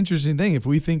it's an interesting thing. If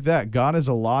we think that God has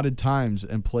allotted times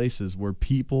and places where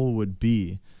people would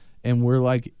be, and we're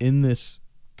like in this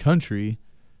country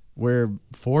where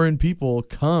foreign people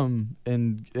come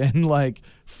and like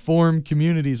form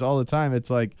communities all the time, it's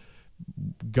like,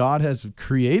 God has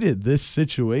created this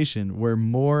situation where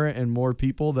more and more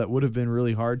people that would have been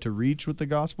really hard to reach with the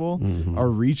gospel are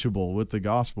reachable with the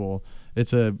gospel.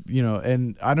 It's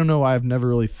and I don't know why I've never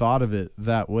really thought of it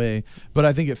that way, but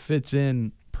I think it fits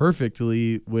in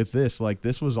perfectly with this. Like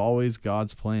this was always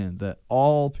God's plan, that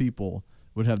all people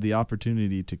would have the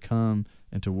opportunity to come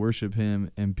and to worship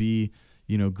him and be,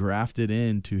 grafted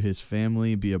into his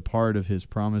family, be a part of his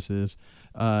promises.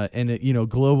 And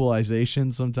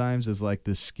globalization sometimes is like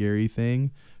this scary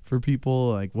thing for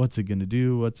people. Like, what's it going to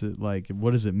do? What's it like?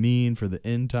 What does it mean for the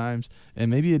end times? And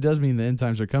maybe it does mean the end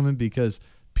times are coming because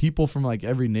people from like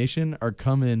every nation are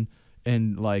coming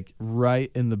and like right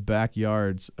in the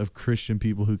backyards of Christian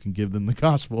people who can give them the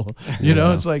gospel. You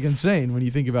know, it's like insane when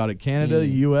you think about it. Canada,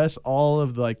 US, all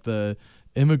of like the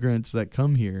immigrants that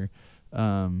come here,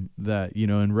 that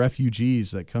and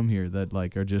refugees that come here that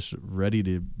like are just ready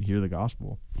to hear the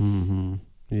gospel. And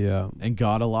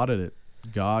God allotted it.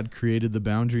 God created the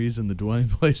boundaries and the dwelling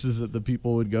places that the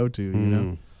people would go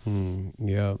to.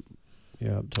 Yeah,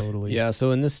 totally. Yeah,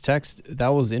 so in this text, that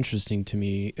was interesting to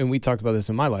me, and we talked about this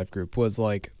in my life group, was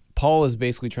like Paul is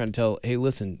basically trying to tell, hey,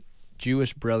 listen,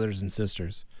 Jewish brothers and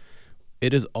sisters,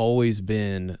 it has always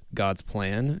been God's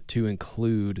plan to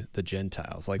include the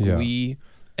Gentiles. Like to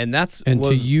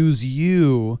use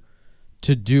you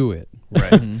to do it,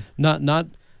 right?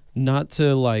 not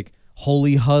to like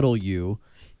holy huddle you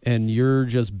and you're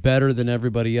just better than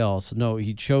everybody else. No,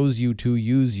 he chose you to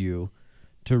use you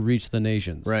to reach the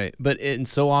nations, right? But and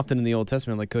so often in the Old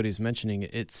Testament, like Cody's mentioning,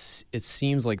 it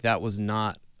seems like that was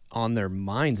not on their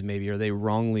minds, maybe, or they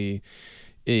wrongly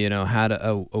had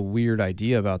a weird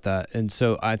idea about that. And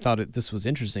so I thought this was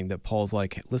interesting that Paul's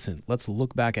like, listen, let's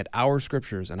look back at our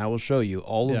scriptures and I will show you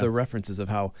all of the references of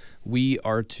how we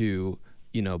are to,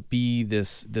 be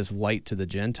this light to the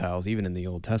Gentiles, even in the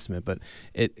Old Testament. But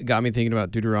it got me thinking about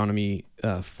Deuteronomy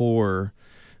 4,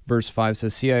 verse 5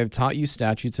 says, see, I have taught you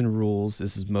statutes and rules.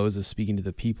 This is Moses speaking to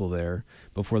the people there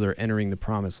before they're entering the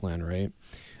promised land, right?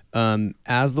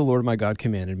 As the Lord my God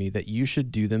commanded me, that you should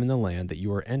do them in the land that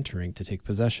you are entering to take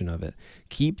possession of it.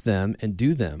 Keep them and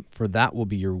do them, for that will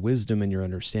be your wisdom and your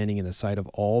understanding in the sight of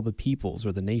all the peoples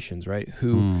or the nations, right?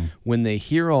 Who, when they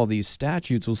hear all these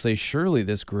statutes, will say, surely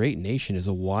this great nation is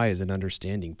a wise and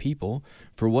understanding people.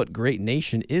 For what great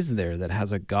nation is there that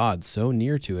has a God so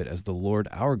near to it as the Lord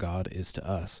our God is to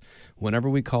us, whenever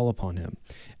we call upon him?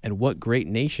 And what great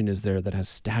nation is there that has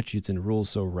statutes and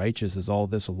rules so righteous as all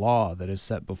this law that is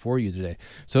set before you today?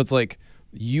 So it's like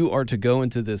you are to go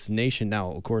into this nation.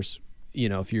 Now, of course,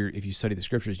 if you study the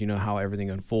scriptures, you know how everything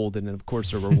unfolded. And of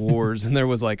course there were wars and there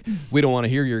was like, we don't want to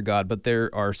hear your God. But there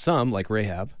are some like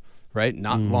Rahab, right?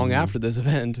 Not long after this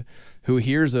event, who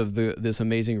hears of this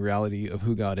amazing reality of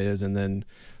who God is. And then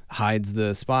hides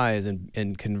the spies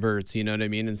and converts, you know what I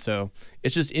mean? And so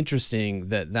it's just interesting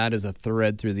that is a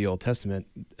thread through the Old Testament,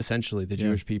 essentially the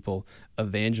Jewish people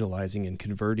evangelizing and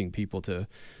converting people to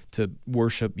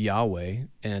worship Yahweh.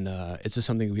 And it's just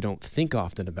something we don't think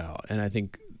often about. And I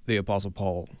think the Apostle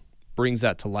Paul brings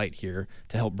that to light here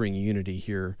to help bring unity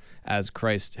here as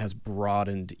Christ has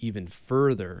broadened even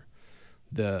further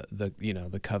the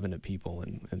covenant people.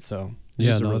 And so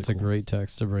that's a great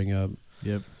text to bring up.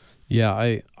 Yep.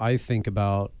 Yeah, I think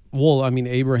about,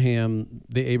 Abraham,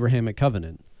 the Abrahamic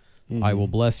covenant. Mm-hmm. I will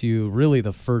bless you, really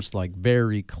the first like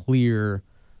very clear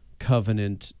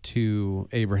covenant to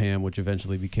Abraham, which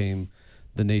eventually became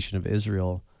the nation of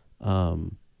Israel.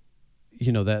 That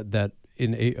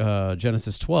in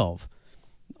Genesis 12,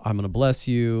 I'm going to bless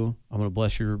you, I'm going to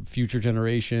bless your future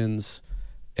generations,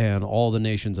 and all the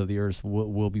nations of the earth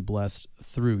will be blessed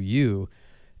through you.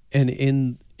 And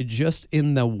in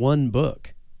the one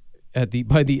book,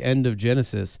 by the end of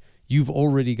Genesis, you've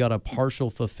already got a partial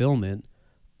fulfillment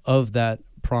of that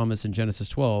promise in Genesis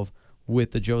 12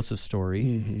 with the Joseph story,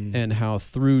 and how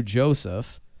through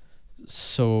Joseph,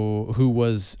 who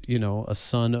was, a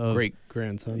son of great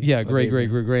grandson. Yeah, great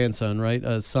grandson, right?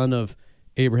 A son of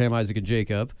Abraham, Isaac, and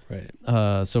Jacob.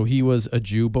 Right. So he was a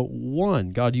Jew, but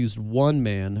God used one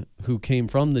man who came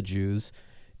from the Jews,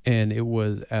 and it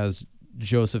was, as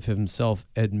Joseph himself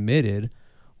admitted,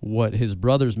 what his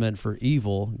brothers meant for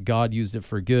evil, God used it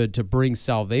for good to bring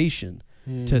salvation,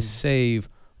 to save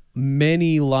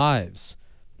many lives.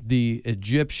 The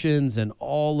Egyptians and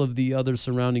all of the other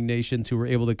surrounding nations who were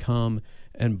able to come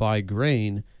and buy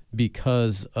grain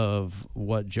because of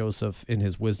what Joseph in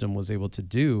his wisdom was able to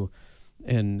do.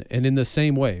 And in the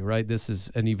same way, right, this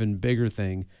is an even bigger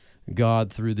thing.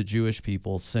 God, through the Jewish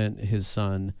people, sent his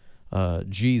son,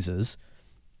 Jesus,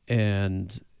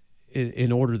 and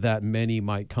in order that many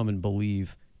might come and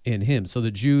believe in him. So the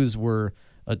Jews were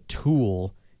a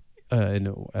tool,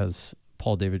 as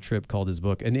Paul David Tripp called his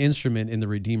book, an instrument in the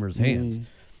Redeemer's hands.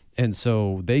 And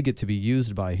so they get to be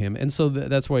used by him. And so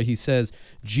that's why he says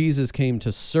Jesus came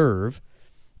to serve.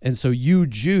 And so you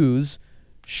Jews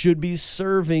should be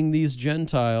serving these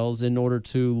Gentiles in order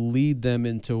to lead them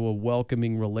into a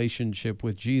welcoming relationship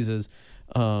with Jesus,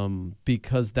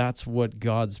 because that's what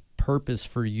God's purpose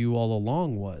for you all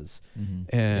along was.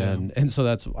 And so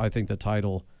that's, I think, the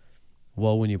title,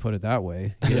 when you put it that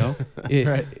way,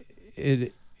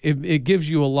 it gives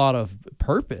you a lot of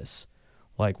purpose.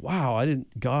 Like, wow,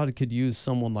 God could use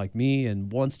someone like me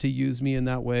and wants to use me in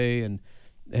that way, and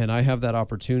I have that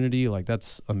opportunity. Like,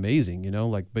 that's amazing,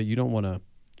 but you don't want to,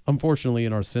 unfortunately,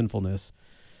 in our sinfulness,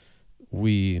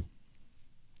 we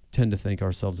tend to think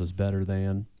ourselves as better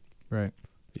than, right?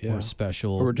 Yeah. Or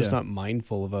special. Or we're just not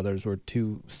mindful of others. We're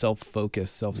too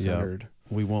self-focused, self-centered. Yeah.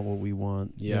 We want what we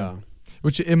want. Yeah.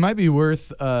 Which it might be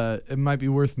worth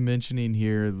mentioning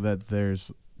here that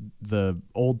there's the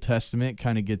Old Testament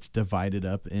kind of gets divided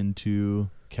up into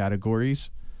categories.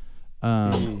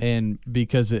 And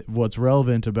because what's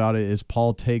relevant about it is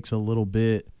Paul takes a little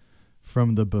bit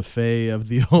from the buffet of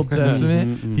the Old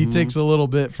Testament. He takes a little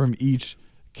bit from each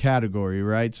category,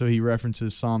 right? So he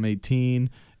references Psalm 18,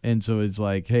 and so it's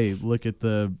like, hey, look at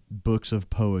the books of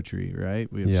poetry,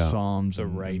 right? We have Psalms, the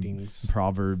writings,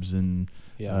 Proverbs, and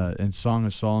Song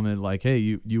of Solomon. Like, hey,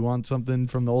 you want something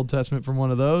from the Old Testament from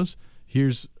one of those?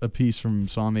 Here's a piece from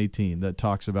Psalm 18 that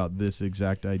talks about this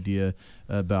exact idea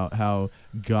about how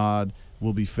God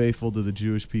will be faithful to the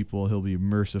Jewish people. He'll be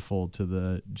merciful to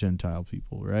the Gentile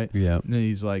people, right? Yeah. And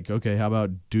he's like, okay, how about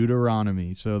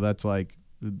Deuteronomy? So that's like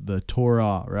the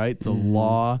Torah, right? The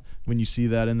law. When you see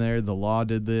that in there, the law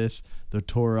did this. The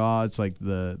Torah, it's like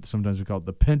sometimes we call it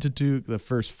the Pentateuch, the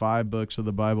first 5 books of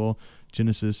the Bible.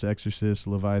 Genesis, Exorcist,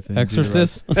 Leviathan.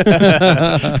 Exorcist?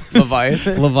 Leviathan.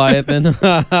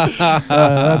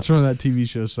 That's from that TV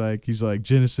show Psych. He's like,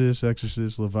 Genesis,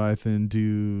 Exorcist, Leviathan,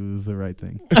 do the right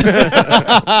thing.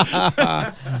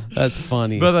 That's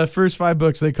funny. But the first 5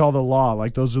 books they call the law.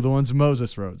 Like, those are the ones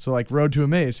Moses wrote. So like Road to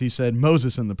Emmaus, he said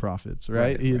Moses and the prophets,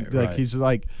 right? He's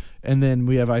like, and then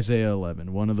we have Isaiah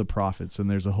 11, one of the prophets, and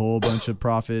there's a whole bunch of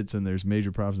prophets, and there's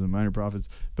major prophets and minor prophets.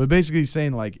 But basically he's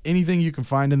saying, like, anything you can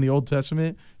find in the Old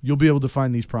Testament, you'll be able to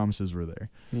find these promises were there.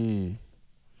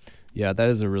 Yeah, that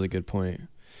is a really good point.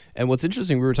 And what's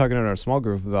interesting, we were talking in our small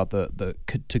group about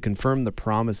to confirm the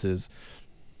promises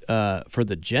for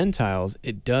the Gentiles.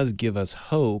 It does give us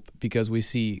hope because we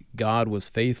see God was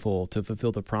faithful to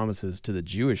fulfill the promises to the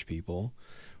Jewish people.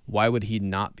 Why would he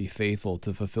not be faithful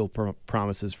to fulfill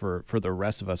promises for the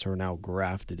rest of us who are now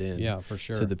grafted in for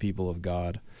sure. to the people of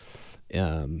God?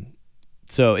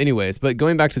 So anyways, but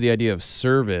going back to the idea of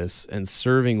service and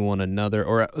serving one another,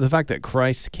 or the fact that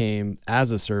Christ came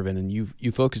as a servant, and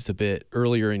you focused a bit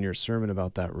earlier in your sermon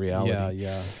about that reality.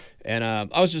 Yeah. And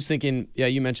I was just thinking,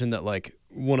 you mentioned that like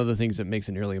one of the things that makes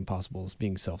it nearly impossible is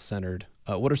being self-centered.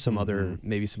 What are some other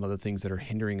things that are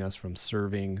hindering us from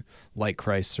serving like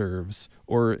Christ serves,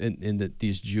 or in that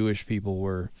these Jewish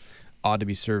people ought to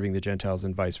be serving the Gentiles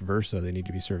and vice versa? They need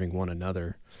to be serving one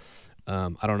another.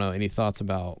 I don't know. Any thoughts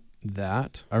about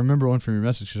that? I remember one from your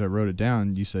message because I wrote it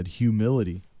down. You said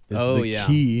humility is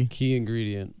the key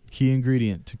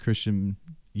ingredient to Christian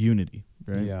unity,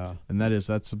 right? Yeah. And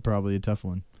that's probably a tough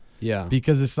one. Yeah.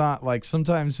 Because it's not like,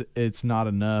 sometimes it's not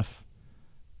enough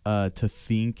to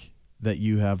think that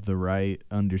you have the right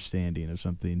understanding of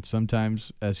something.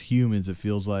 Sometimes as humans it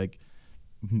feels like,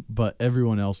 but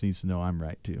everyone else needs to know I'm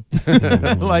right too.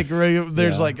 Like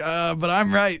there's but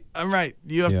I'm right.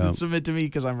 You have to submit to me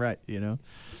because I'm right, you know?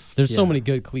 There's so many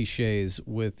good cliches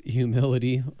with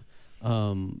humility,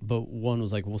 but one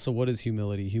was like, well, so what is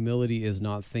humility? Humility is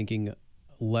not thinking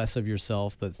less of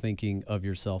yourself, but thinking of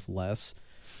yourself less.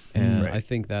 And I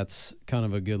think that's kind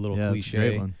of a good little cliche. That's a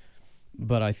great one.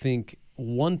 But I think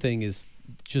one thing is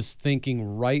just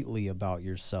thinking rightly about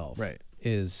yourself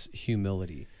is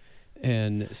humility,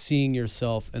 and seeing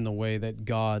yourself in the way that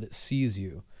God sees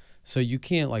you. So you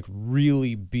can't like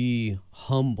really be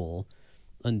humble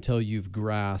until you've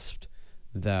grasped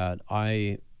that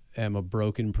I am a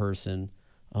broken person,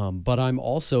 but I'm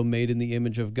also made in the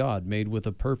image of God, made with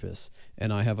a purpose,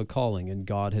 and I have a calling, and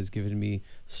God has given me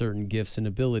certain gifts and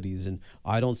abilities, and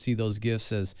I don't see those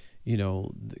gifts as,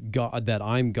 God, that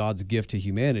I'm God's gift to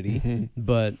humanity,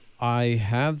 but I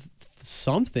have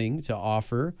something to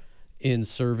offer in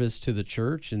service to the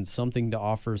church and something to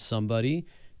offer somebody.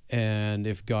 And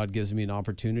if God gives me an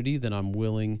opportunity, then I'm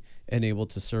willing and able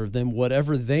to serve them,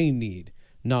 whatever they need,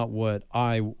 not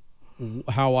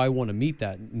how I want to meet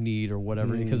that need or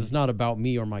whatever, because it's not about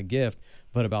me or my gift,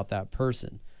 but about that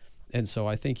person. And so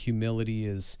I think humility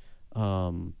is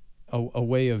a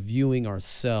way of viewing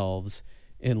ourselves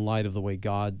in light of the way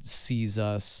God sees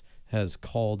us, has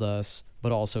called us,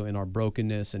 but also in our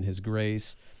brokenness and his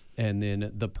grace, and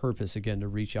then the purpose, again, to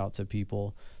reach out to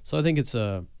people. So I think it's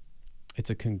a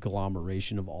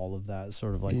conglomeration of all of that,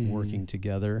 sort of like working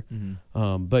together.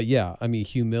 But yeah, I mean,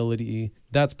 humility,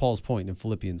 that's Paul's point in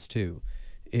Philippians 2,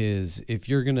 is if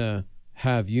you're going to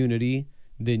have unity,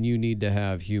 then you need to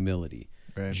have humility.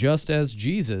 Right. Just as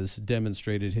Jesus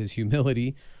demonstrated his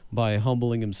humility by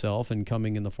humbling himself and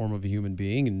coming in the form of a human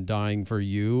being and dying for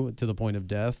you to the point of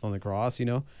death on the cross,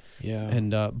 Yeah.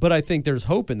 And but I think there's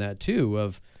hope in that too,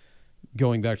 of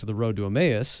going back to the road to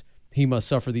Emmaus. He must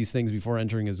suffer these things before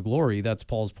entering his glory. That's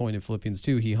Paul's point in Philippians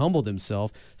 2. He humbled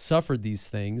himself, suffered these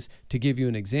things to give you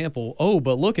an example. Oh,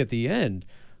 but look at the end.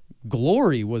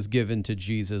 Glory was given to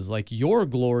Jesus. Like, your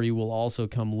glory will also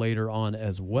come later on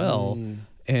as well.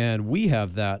 And we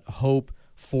have that hope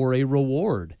for a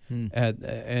reward. And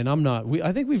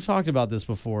I think we've talked about this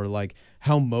before, like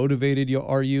how motivated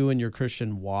are you in your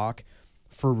Christian walk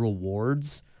for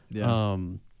rewards? Yeah.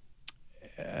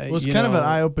 Well, it's kind of an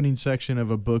eye-opening section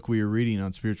of a book we were reading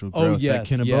on spiritual growth. That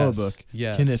Kenneth Boa book.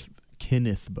 Yes.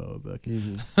 Kenneth Boa book.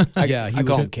 I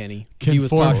call him Kenny. He was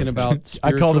talking about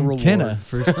spiritual I called him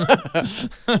rewards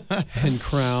and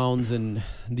crowns and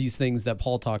these things that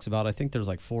Paul talks about. I think there's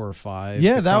like 4 or 5.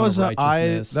 Yeah, that was an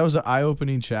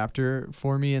eye-opening chapter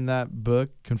for me in that book.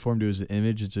 Conform to His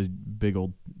image. It's a big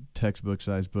old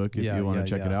textbook-sized book if you want to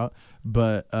check it out.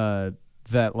 But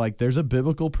that like there's a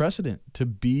biblical precedent to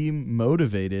be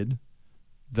motivated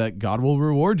that God will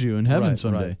reward you in heaven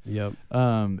someday. Yep.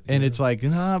 And it's like,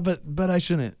 nah, but I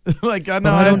shouldn't. Like I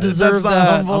know I don't deserve that.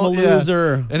 Humble. I'm a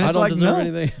loser. And it's I don't like, deserve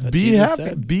anything. Be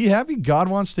happy. Be happy. God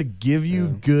wants to give you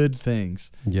good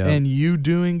things. Yeah. And you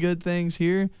doing good things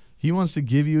here, he wants to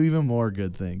give you even more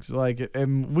good things. Like,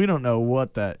 and we don't know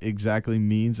what that exactly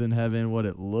means in heaven, what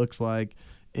it looks like,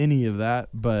 any of that,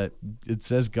 but it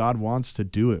says God wants to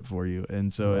do it for you.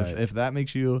 And so if that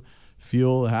makes you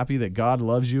feel happy that God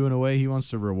loves you in a way, he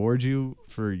wants to reward you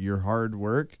for your hard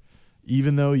work,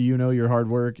 even though your hard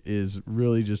work is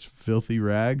really just filthy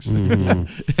rags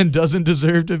and doesn't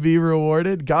deserve to be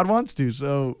rewarded, God wants to.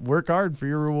 So work hard for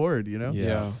your reward,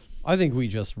 Yeah. I think we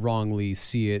just wrongly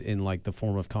see it in like the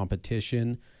form of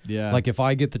competition. Yeah. Like if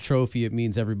I get the trophy, it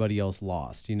means everybody else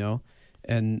lost,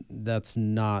 and that's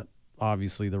not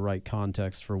obviously the right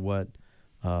context for what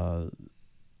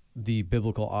the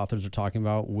biblical authors are talking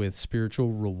about with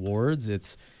spiritual rewards.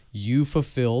 It's you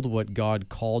fulfilled what God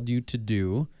called you to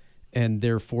do, and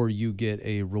therefore you get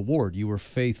a reward. You were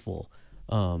faithful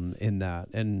in that.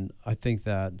 And I think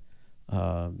that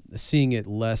seeing it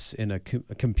less in a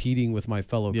competing with my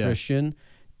fellow Christian,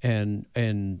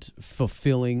 and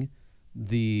fulfilling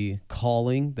the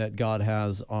calling that God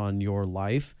has on your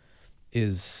life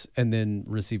and then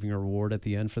receiving a reward at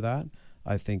the end for that,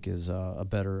 I think is a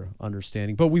better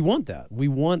understanding. But we want that. We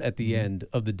want at the end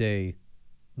of the day,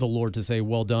 the Lord to say,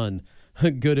 well done,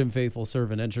 good and faithful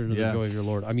servant, enter into the joy of your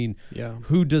Lord. I mean,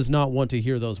 who does not want to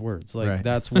hear those words? Like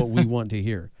that's what we want to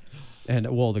hear. And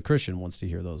well, the Christian wants to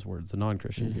hear those words. The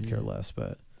non-Christian could care less.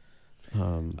 But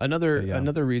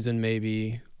another reason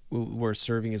maybe where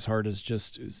serving is hard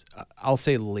is I'll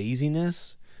say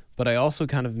laziness, but I also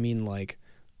kind of mean like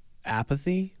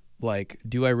apathy. Like,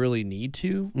 do I really need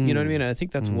to? You know what I mean? And I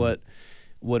think that's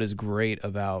what is great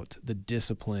about the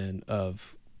discipline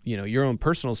of, your own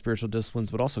personal spiritual disciplines,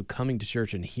 but also coming to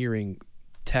church and hearing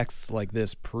texts like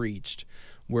this preached,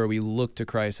 where we look to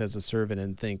Christ as a servant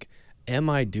and think, am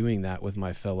I doing that with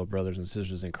my fellow brothers and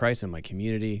sisters in Christ in my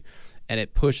community? And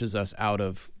it pushes us out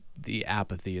of the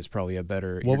apathy is probably a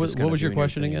better. What was your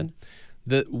question again?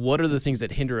 What are the things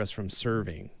that hinder us from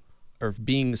serving or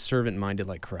being servant-minded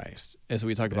like Christ? As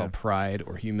we talked about pride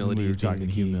or humility as being the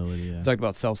key. Humility, We talked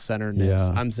about self-centeredness.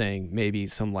 I'm saying maybe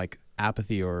some like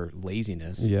apathy or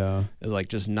laziness is like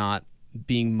just not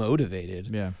being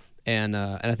motivated. Yeah. And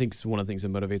I think one of the things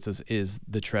that motivates us is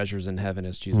the treasures in heaven,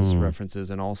 as Jesus references,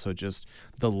 and also just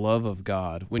the love of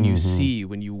God. When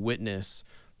you witness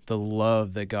the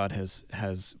love that God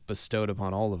has bestowed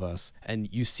upon all of us, and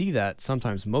you see that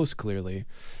sometimes most clearly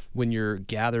when you're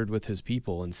gathered with His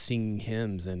people and singing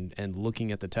hymns and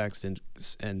looking at the text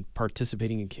and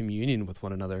participating in communion with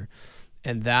one another,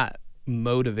 and that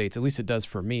motivates, at least it does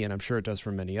for me, and I'm sure it does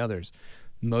for many others,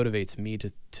 motivates me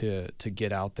to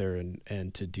get out there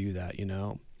and to do that,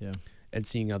 and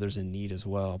seeing others in need as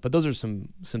well. But those are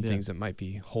some things that might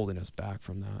be holding us back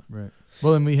from that. Right.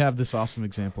 Well, and we have this awesome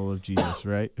example of Jesus,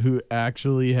 right? Who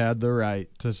actually had the right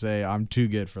to say, I'm too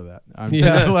good for that.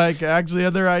 Actually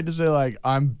had the right to say, like,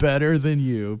 I'm better than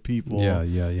you people. Yeah.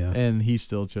 And he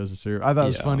still chose to serve. I thought it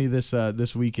was funny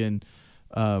this weekend,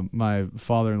 my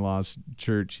father-in-law's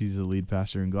church, he's the lead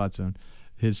pastor in Gladstone,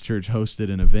 his church hosted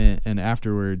an event, and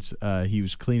afterwards he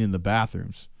was cleaning the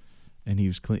bathrooms. And he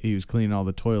was cleaning all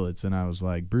the toilets, and I was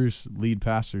like, Bruce, lead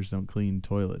pastors don't clean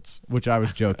toilets, which I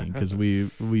was joking because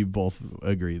we both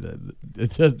agree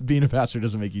that being a pastor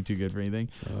doesn't make you too good for anything.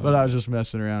 But I was just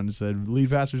messing around and said,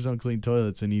 lead pastors don't clean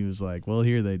toilets, and he was like, well,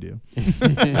 here they do.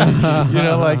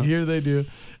 Here they do.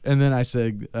 And then I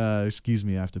said, excuse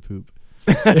me, I have to poop.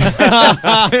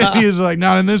 And he was like,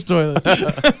 not in this toilet.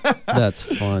 That's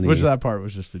funny. Which that part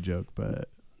was just a joke, but.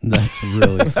 That's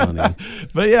really funny.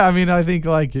 But yeah, I mean, I think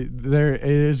like there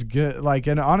is good, like,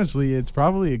 and honestly, it's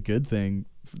probably a good thing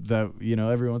that,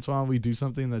 every once in a while we do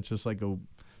something that's just like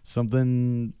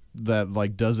something that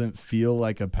like doesn't feel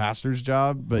like a pastor's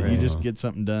job, but you just get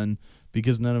something done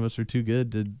because none of us are too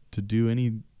good to do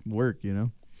any work,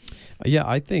 Yeah,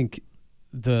 I think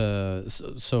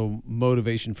so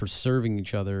motivation for serving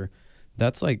each other,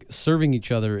 that's like serving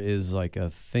each other is like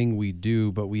a thing we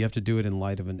do, but we have to do it in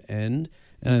light of an end.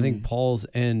 And I think Paul's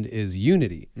end is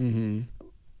unity.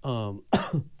 And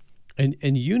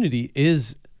unity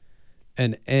is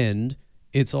an end.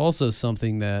 It's also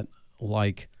something that,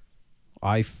 like,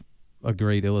 a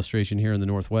great illustration here in the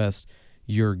Northwest,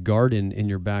 your garden in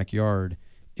your backyard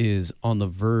is on the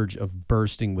verge of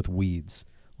bursting with weeds.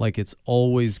 Like, it's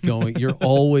always going, you're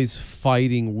always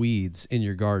fighting weeds in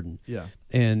your garden. Yeah.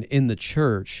 And in the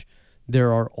church,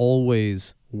 there are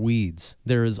always weeds.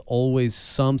 There is always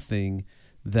something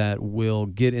that will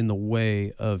get in the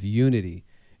way of unity,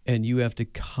 and you have to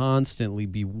constantly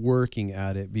be working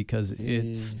at it because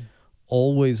it's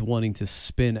always wanting to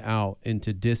spin out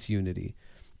into disunity,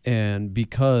 and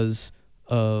because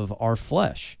of our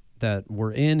flesh that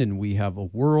we're in, and we have a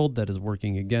world that is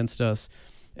working against us.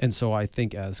 And so I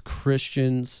think as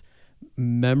Christians,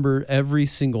 every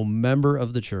single member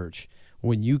of the church,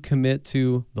 when you commit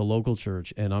to the local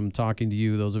church, and I'm talking to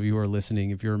you, those of you who are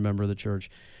listening, if you're a member of the church,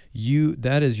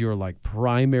 that is your like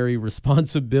primary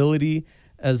responsibility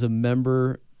as a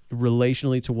member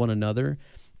relationally to one another,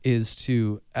 is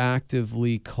to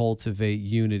actively cultivate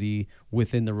unity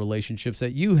within the relationships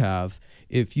that you have.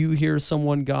 If you hear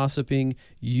someone gossiping,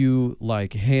 you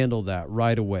like handle that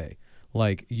right away.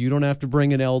 Like, you don't have to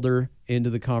bring an elder into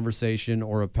the conversation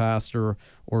or a pastor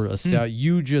or a staff.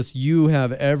 You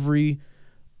have every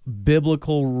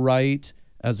biblical right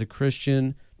as a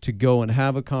Christian to go and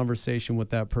have a conversation with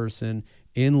that person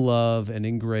in love and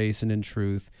in grace and in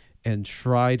truth, and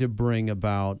try to bring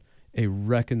about a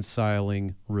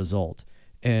reconciling result.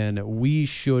 And we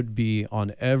should be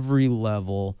on every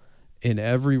level in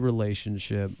every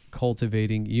relationship,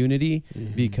 cultivating unity,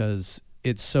 because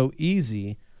it's so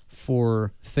easy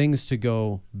for things to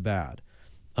go bad.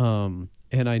 And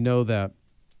I know that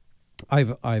I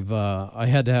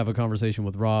had to have a conversation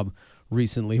with Rob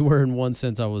recently where in one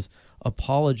sense I was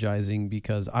apologizing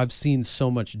because I've seen so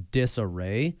much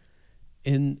disarray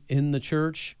in the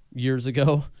church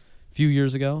a few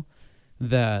years ago,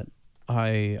 that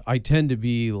I tend to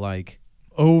be like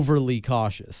overly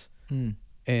cautious.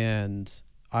 And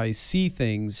I see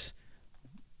things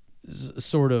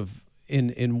sort of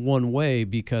in one way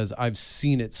because I've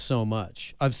seen it so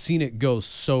much. I've seen it go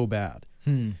so bad.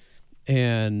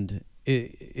 And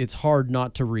it's hard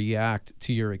not to react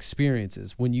to your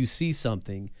experiences. When you see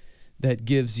something that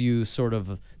gives you sort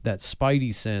of that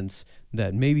spidey sense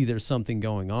that maybe there's something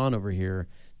going on over here,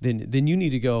 then you need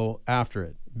to go after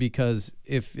it. Because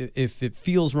if it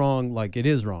feels wrong, like it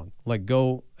is wrong, like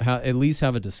go at least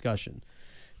have a discussion.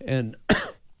 And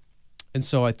and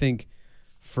so I think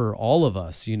for all of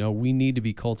us, we need to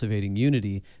be cultivating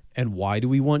unity. And why do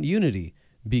we want unity?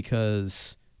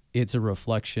 Because it's a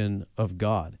reflection of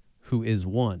God, who is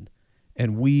one,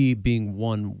 and we being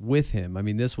one with him. I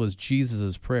mean, this was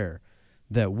Jesus's prayer,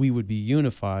 that we would be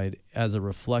unified as a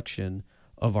reflection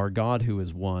of our God who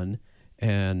is one.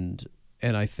 And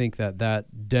I think that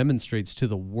demonstrates to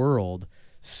the world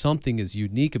something is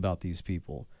unique about these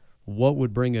people. What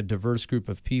would bring a diverse group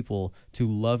of people to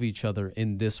love each other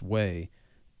in this way?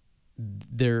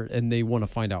 And they want to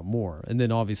find out more. And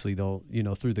then obviously they'll,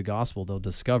 through the gospel, they'll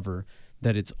discover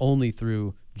that it's only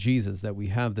through Jesus that we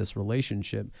have this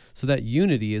relationship. So that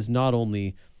unity is not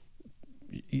only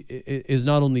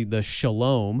the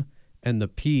shalom and the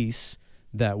peace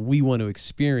that we want to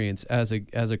experience as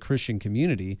a Christian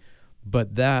community,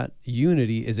 but that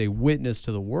unity is a witness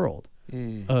to the world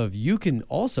of you can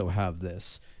also have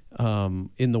this.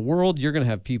 In the world, you're going to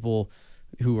have people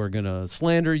who are going to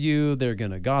slander you. They're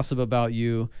going to gossip about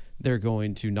you. They're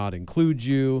going to not include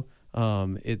you.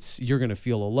 You're going to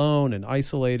feel alone and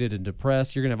isolated and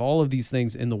depressed. You're going to have all of these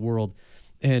things in the world.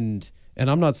 And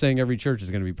I'm not saying every church is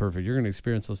going to be perfect. You're going to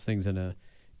experience those things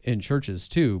in churches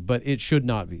too, but it should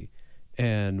not be.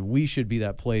 And we should be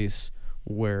that place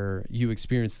where you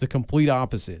experience the complete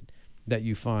opposite that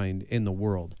you find in the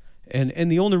world.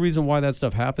 And the only reason why that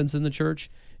stuff happens in the church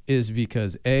is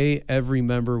because every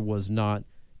member was not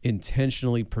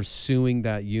intentionally pursuing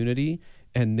that unity,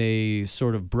 and they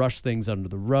sort of brushed things under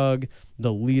the rug.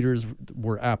 The leaders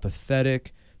were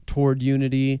apathetic toward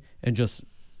unity, and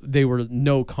they were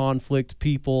no conflict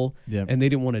people, and they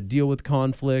didn't want to deal with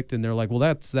conflict. And they're like, well,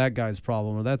 that's that guy's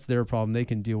problem, or that's their problem. They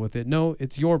can deal with it. No,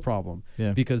 it's your problem,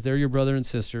 because they're your brother and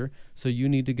sister. So you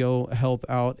need to go help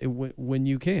out when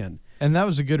you can. And that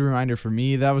was a good reminder for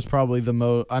me. That was probably the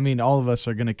most, all of us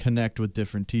are going to connect with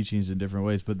different teachings in different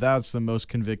ways, but that's the most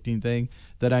convicting thing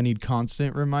that I need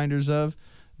constant reminders of,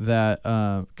 that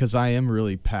because I am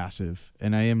really passive,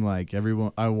 and I am like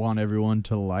I want everyone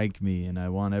to like me, and I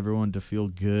want everyone to feel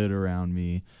good around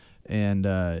me.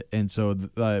 But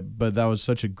that was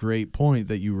such a great point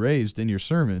that you raised in your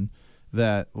sermon,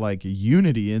 that like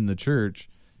unity in the church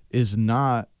is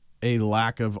not a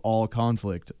lack of all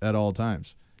conflict at all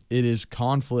times. It is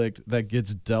conflict that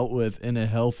gets dealt with in a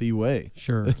healthy way.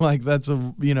 Sure. Like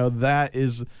that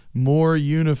is more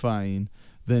unifying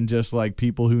than just like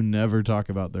people who never talk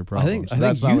about their problems. I think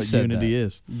that's you not what said unity that.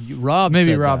 is. Rob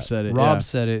said it. Rob yeah.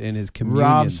 said it in his communion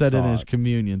Rob said thought, in his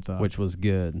communion thought, which was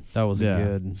good. That was a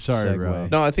good Sorry, segue.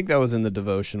 Rob. No, I think that was in the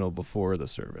devotional before the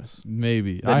service.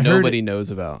 Maybe. That nobody knows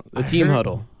about. The team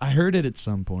huddle. I heard it at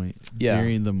some point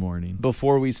during the morning.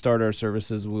 Before we start our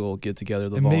services, we'll get together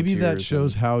the and volunteers. Maybe that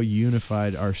shows how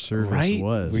unified our service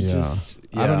was. We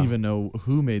I don't even know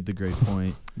who made the great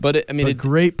point. But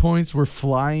great points were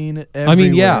flying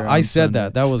everywhere. I said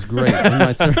that. That was great.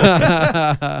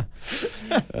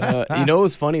 What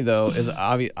was funny though is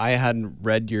I hadn't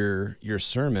read your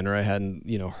sermon, or I hadn't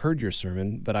heard your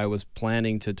sermon, but I was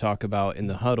planning to talk about in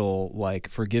the huddle like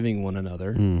forgiving one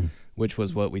another, which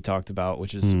was what we talked about,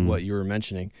 which is what you were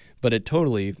mentioning. But it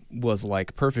totally was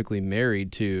like perfectly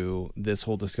married to this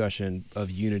whole discussion of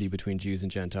unity between Jews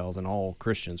and Gentiles and all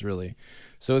Christians, really.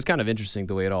 So it's kind of interesting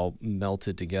the way it all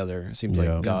melted together. It seems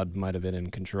like God might have been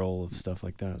in control of stuff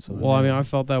like that. So I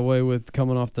felt that way with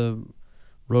coming off the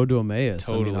road to Emmaus.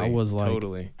 Totally. I was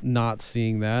like not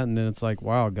seeing that, and then it's like,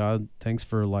 wow, God, thanks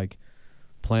for like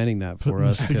planning that for Putting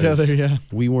us this together, because yeah.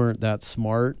 we weren't that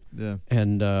smart Yeah.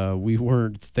 and we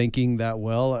weren't thinking that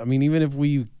well. I mean, even if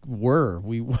we were,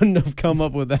 we wouldn't have come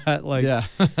up with that. Like, yeah.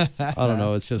 I don't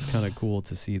know. It's just kind of cool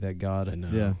to see that God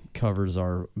Yeah. covers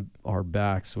our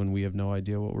backs when we have no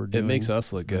idea what we're doing. It makes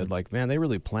us look good. Like, man, they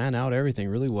really plan out everything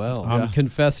really well. I'm Yeah.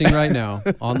 confessing right now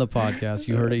on the podcast.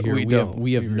 You heard it here. We We don't. have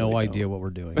We no really idea don't. what we're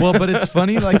doing. Well, but it's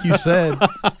funny, like you said.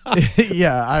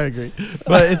 Yeah, I agree.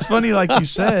 But it's funny, like you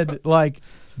said, like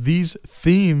these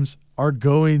themes are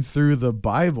going through the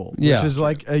Bible, which Yeah. is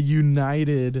like a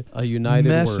united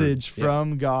message word.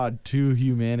 from God to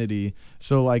humanity.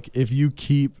 So, like, if you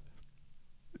keep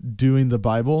doing the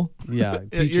Bible, Yeah,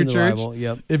 at teaching your the church, Bible.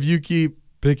 Yep. if you keep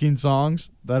picking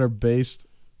songs that are based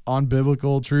on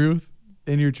biblical truth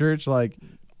in your church, like,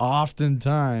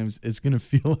 oftentimes it's gonna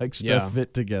feel like stuff Yeah.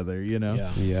 fit together, you know.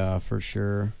 Yeah. Yeah, for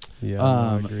sure. Yeah, no,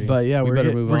 I agree. But yeah, We we're,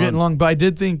 better move we're on. getting long. But I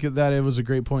did think that it was a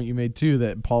great point you made too,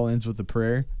 that Paul ends with a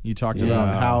prayer. You talked about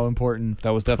Yeah. how important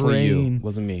That was definitely you. Praying-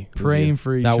 Wasn't me. It was praying you.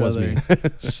 for each That other. was me.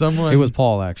 Someone It was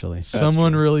Paul, actually.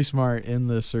 someone true. really smart in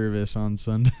the service on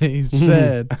Sunday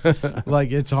said,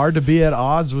 like, it's hard to be at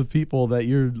odds with people that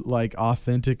you're like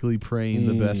authentically praying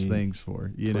the best things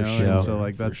for, you For know. sure. And so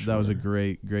like For that was a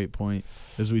sure. great point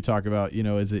as we talk about, you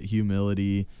know, is it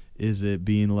humility? Is it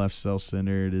being left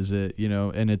self-centered? Is it, you know,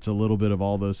 and it's a little bit of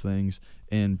all those things.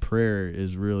 And prayer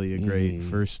is really a great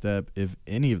first step if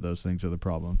any of those things are the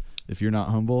problem. If you're not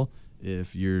humble,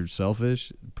 if you're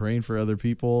selfish, praying for other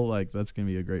people, like that's going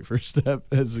to be a great first step.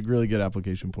 It's a really good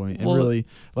application point. And Well- really,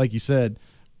 like you said,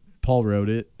 Paul wrote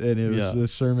it, and it was Yeah.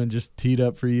 this sermon just teed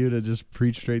up for you to just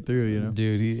preach straight through, you know?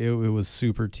 Dude, it was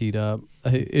super teed up.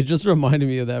 It just reminded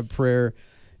me of that prayer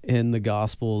in the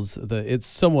Gospels. It's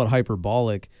somewhat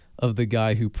hyperbolic of the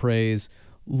guy who prays,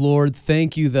 Lord,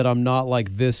 thank you that I'm not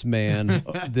like this man,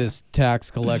 this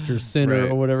tax collector, sinner, Right.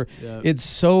 or whatever. Yeah. It's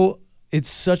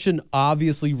such an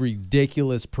obviously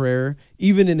ridiculous prayer,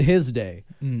 even in his day,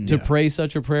 to Yeah. pray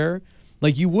such a prayer.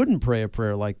 Like, you wouldn't pray a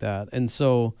prayer like that. And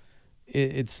so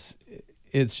it's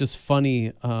just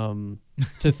funny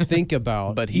to think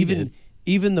about. But he did.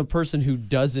 Even the person who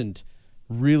doesn't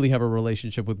really have a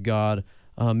relationship with God,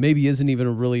 maybe isn't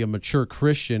even really a mature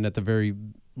Christian at the very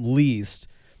least,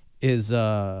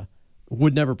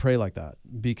 would never pray like that,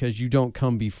 because you don't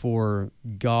come before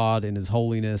God and His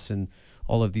holiness and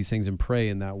all of these things and pray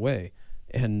in that way,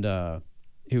 and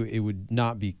it would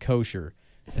not be kosher.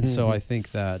 And so I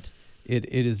think that it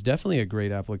is definitely a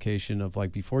great application of,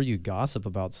 like, before you gossip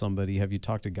about somebody, have you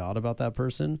talked to God about that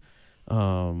person?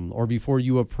 Or before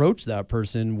you approach that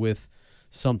person with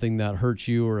something that hurt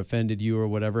you or offended you or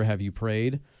whatever, have you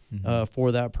prayed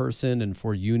for that person and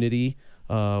for unity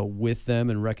with them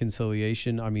and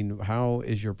reconciliation? I mean, how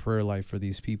is your prayer life for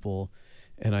these people?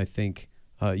 And I think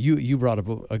you brought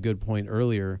up a good point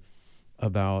earlier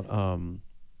about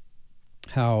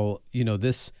how, you know,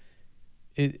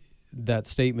 that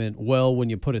statement, well, when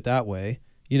you put it that way,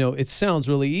 you know, it sounds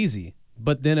really easy,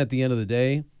 but then at the end of the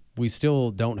day, we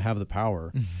still don't have the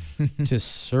power to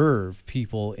serve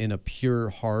people in a pure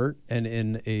heart and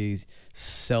in a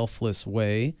selfless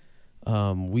way.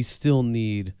 We still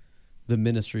need the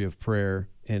ministry of prayer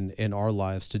in our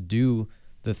lives to do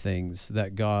the things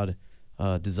that God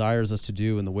desires us to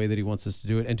do in the way that He wants us to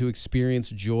do it, and to experience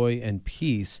joy and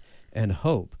peace and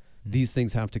hope. These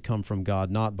things have to come from God,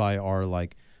 not by our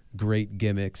like great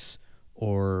gimmicks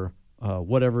or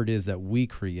whatever it is that we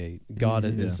create. God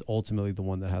is ultimately the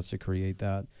one that has to create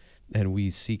that, and we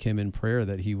seek Him in prayer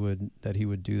that He would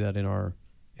do that in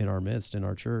our midst, in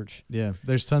our church. Yeah,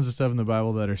 there's tons of stuff in the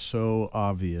Bible that are so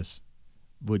obvious,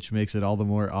 which makes it all the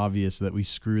more obvious that we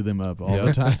screw them up all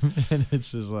the time. And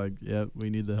it's just like, yeah,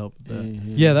 we need the help with that.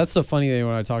 Yeah, that's the funny thing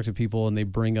when I talk to people and they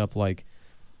bring up like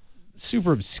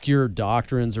super obscure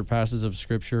doctrines or passages of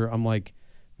Scripture. I'm like,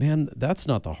 man, that's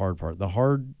not the hard part. The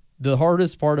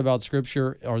hardest part about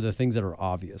Scripture are the things that are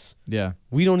obvious. Yeah.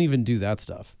 We don't even do that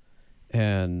stuff.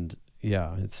 And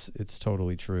yeah, it's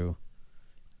totally true.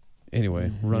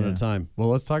 Anyway, we're running out of time. Well,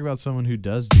 let's talk about someone who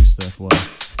does do stuff well.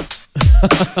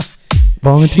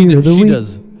 Volunteer of the week. She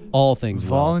does all things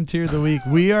well. Volunteer of the week.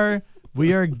 We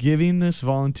are giving this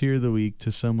volunteer of the week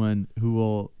to someone who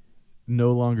will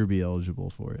no longer be eligible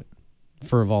for it.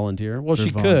 For a volunteer? Well, For she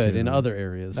volunteer could in of the other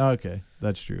areas. Okay,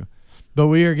 that's true. But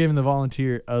we are giving the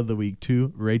volunteer of the week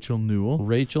to Rachel Newell,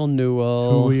 Rachel who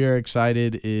Newell. we are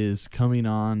excited is coming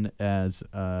on as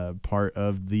part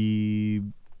of the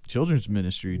children's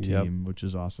ministry team, which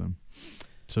is awesome.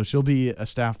 So she'll be a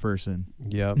staff person.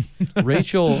 Yep.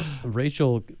 Rachel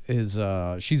is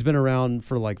she's been around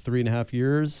for like 3.5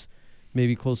 years,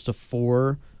 maybe close to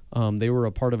 4. They were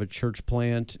a part of a church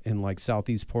plant in like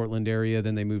Southeast Portland area.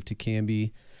 Then they moved to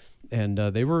Canby, and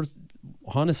they were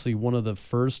honestly one of the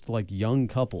first like young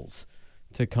couples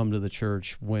to come to the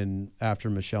church after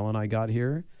Michelle and I got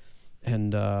here.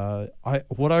 And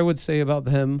what I would say about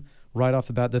them right off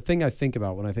the bat, the thing I think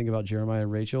about when I think about Jeremiah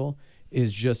and Rachel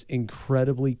is just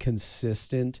incredibly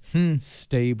consistent,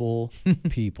 stable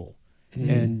people.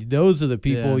 And those are the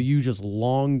people you just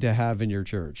long to have in your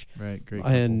church. Right, great.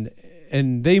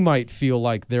 And they might feel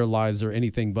like their lives are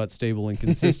anything but stable and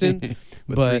consistent.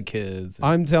 With but 3 kids.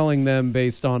 I'm telling them,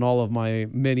 based on all of my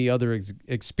many other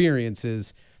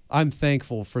experiences, I'm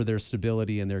thankful for their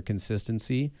stability and their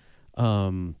consistency.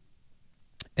 They're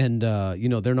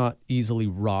not easily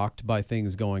rocked by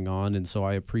things going on. And so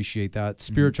I appreciate that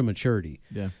spiritual maturity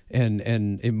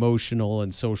and emotional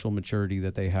and social maturity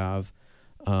that they have.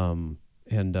 I'm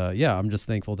just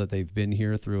thankful that they've been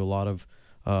here through a lot of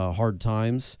hard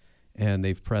times and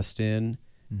they've pressed in.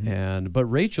 But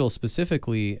Rachel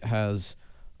specifically has,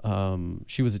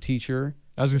 she was a teacher.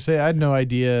 I was gonna say I had no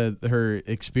idea her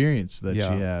experience that she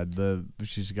had.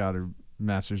 She's got her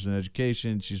master's in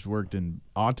education. She's worked in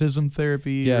autism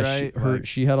therapy. Right?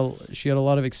 She had a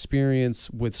lot of experience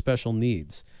with special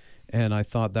needs, and I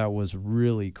thought that was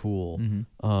really cool.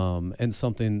 And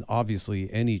something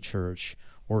obviously any church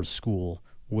or school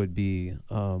would be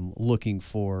looking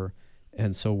for.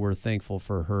 And so we're thankful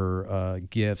for her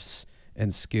gifts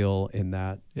and skill in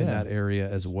that area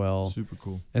as well. Super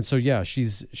cool. And so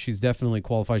she's definitely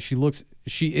qualified.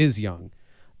 She is young.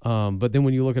 But then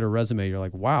when you look at her resume, you're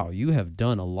like, wow, you have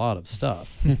done a lot of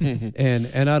stuff.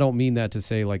 and I don't mean that to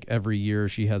say like every year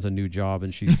she has a new job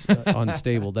and she's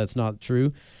unstable. That's not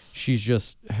true. She's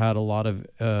just had a lot of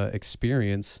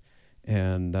experience,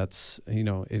 and that's,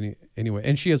 anyway.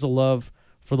 And she has a love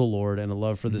for the Lord and a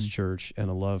love for this church and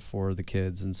a love for the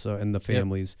kids and the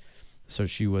families. So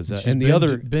she was,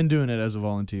 been doing it as a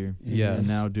volunteer. Yes. And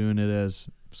now doing it as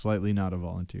slightly not a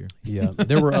volunteer. Yeah.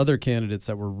 There were other candidates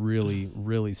that were really,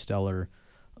 really stellar.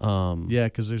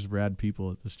 Because there's rad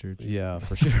people at this church. Yeah,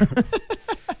 for sure.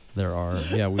 There are.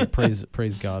 Yeah, we praise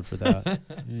God for that.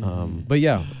 But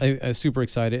yeah, I'm super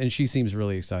excited, and she seems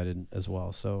really excited as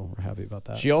well. So we're happy about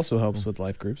that. She also helps with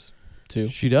life groups too.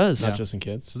 She does, not just in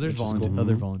kids. So there's cool.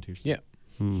 other volunteers. Yeah.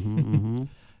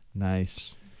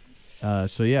 Nice.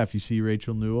 If you see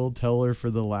Rachel Newell, tell her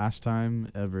for the last time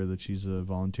ever that she's a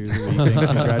volunteer this week, and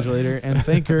congratulate her and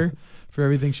thank her for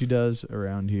everything she does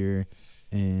around here.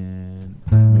 And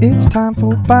it's time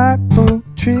for Bible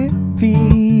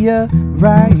trivia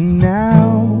right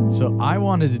now. So I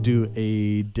wanted to do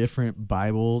a different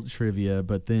Bible trivia,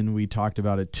 but then we talked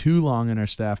about it too long in our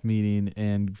staff meeting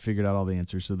and figured out all the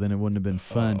answers, so then it wouldn't have been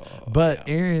fun.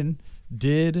 Aaron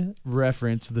did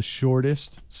reference the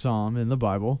shortest psalm in the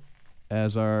Bible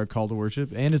as our call to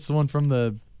worship, and it's the one from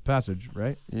the passage,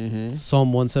 right?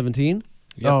 Psalm 117?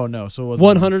 Yep. Oh, no. So it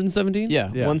wasn't 117? Yeah,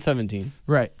 117.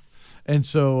 Right. And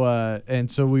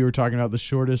so we were talking about the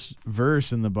shortest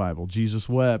verse in the Bible. Jesus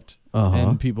wept,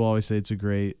 and people always say it's a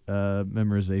great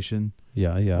memorization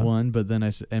one. But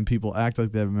then and people act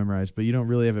like they have it memorized, but you don't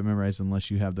really have it memorized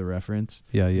unless you have the reference.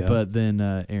 Yeah. But then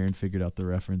Aaron figured out the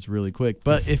reference really quick.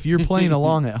 But if you're playing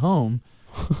along at home,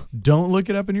 don't look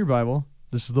it up in your Bible.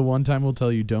 This is the one time we'll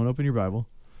tell you don't open your Bible.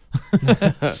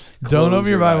 Don't open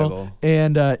your Bible.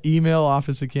 And email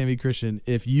office@CanbyChristian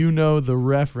if you know the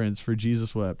reference for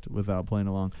Jesus wept without playing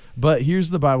along. But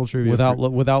here's the Bible trivia without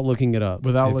looking it up.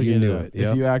 Without looking into it.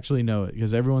 If you actually know it,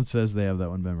 because everyone says they have that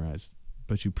one memorized,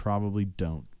 but you probably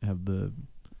don't have the.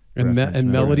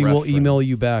 And Melody will email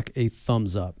you back a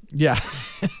thumbs up. Yeah,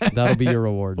 that'll be your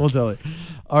reward. We'll tell it.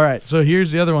 All right, so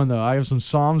here's the other one though. I have some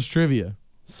Psalms trivia.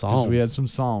 Psalms. We had some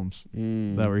Psalms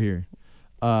that were here.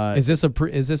 Is this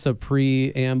a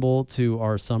preamble to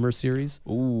our summer series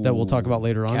that we'll talk about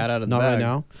later on? Cat out of the Not bag. right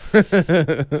now.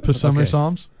 Pasummer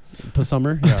Psalms.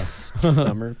 Pasummer, yeah.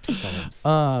 Summer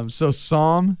Psalms. So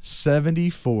Psalm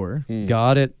 74.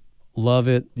 Got it. Love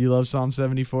it. You love Psalm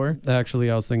 74? Actually,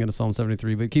 I was thinking of Psalm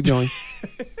 73, but keep going.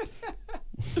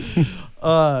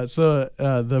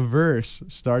 The verse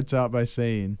starts out by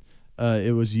saying,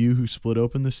 it was you who split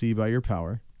open the sea by your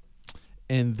power.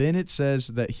 And then it says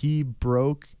that he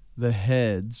broke the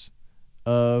heads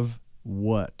of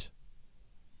what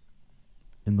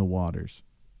in the waters?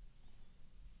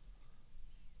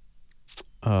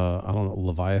 I don't know.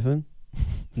 Leviathan?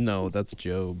 No, that's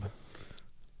Job.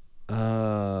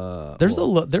 There's a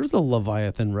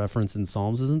Leviathan reference in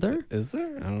Psalms, isn't there? Is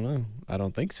there? I don't know. I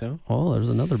don't think so. Oh, there's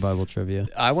another Bible trivia.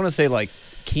 I want to say like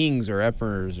kings or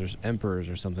emperors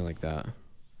or something like that.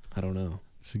 I don't know.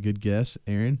 It's a good guess,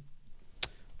 Aaron.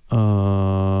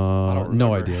 No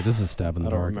remember. idea. This is stab in the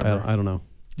I don't dark. remember. I don't know.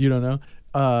 You don't know?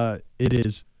 It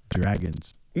is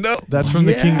dragons. No. That's from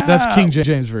the King. That's King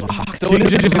James version. So King it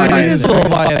James is version. It is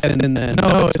Leviathan and then.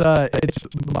 No, it's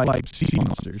like sea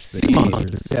monsters. Sea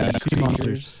monsters. Yeah, sea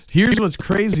monsters. Here's what's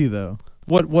crazy though.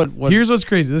 What? Here's what's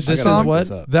crazy. This This is is Psalm, what?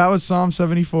 That was Psalm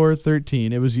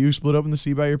 74:13. It was you split open the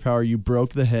sea by your power. You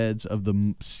broke the heads of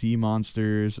the sea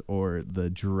monsters or the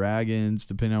dragons,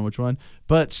 depending on which one.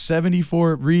 But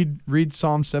 74. Read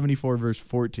Psalm 74 verse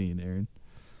 14, Aaron.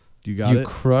 Do you got You it?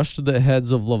 crushed the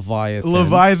heads of Leviathan.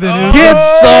 Leviathan. Get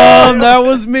some! That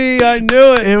was me. I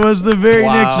knew it. It was the very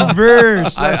Wow. next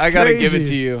verse. That's I gotta give it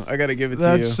crazy. to you. I gotta give it to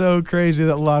That's you. so crazy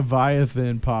that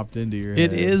Leviathan popped into your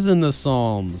head. It is in the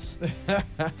Psalms.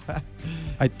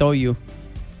 I told you.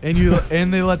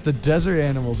 And they let the desert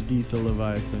animals eat the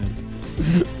Leviathan.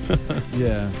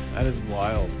 Yeah, That is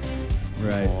wild.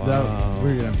 right. Wow.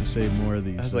 We're gonna have to save more of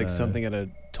these. That's like something at a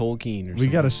Tolkien or something. We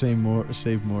gotta save more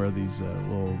of these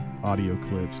little audio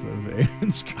clips of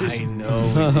Aaron's I Christian.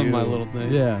 know. We do. My little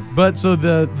thing. Yeah, but so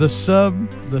the sub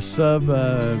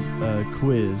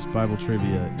quiz Bible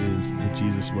trivia is the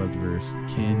Jesus webbed verse.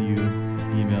 Can you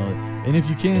email it? And if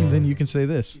you can, then you can say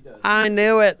this. I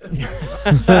knew it.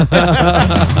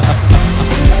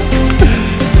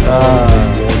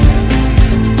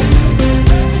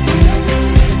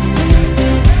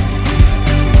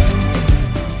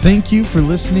 Thank you for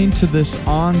listening to this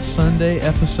On Sunday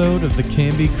episode of the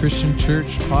Canby Christian Church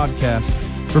podcast.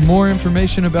 For more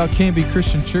information about Canby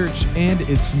Christian Church and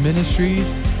its ministries,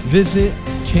 visit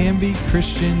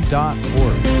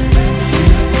canbychristian.org.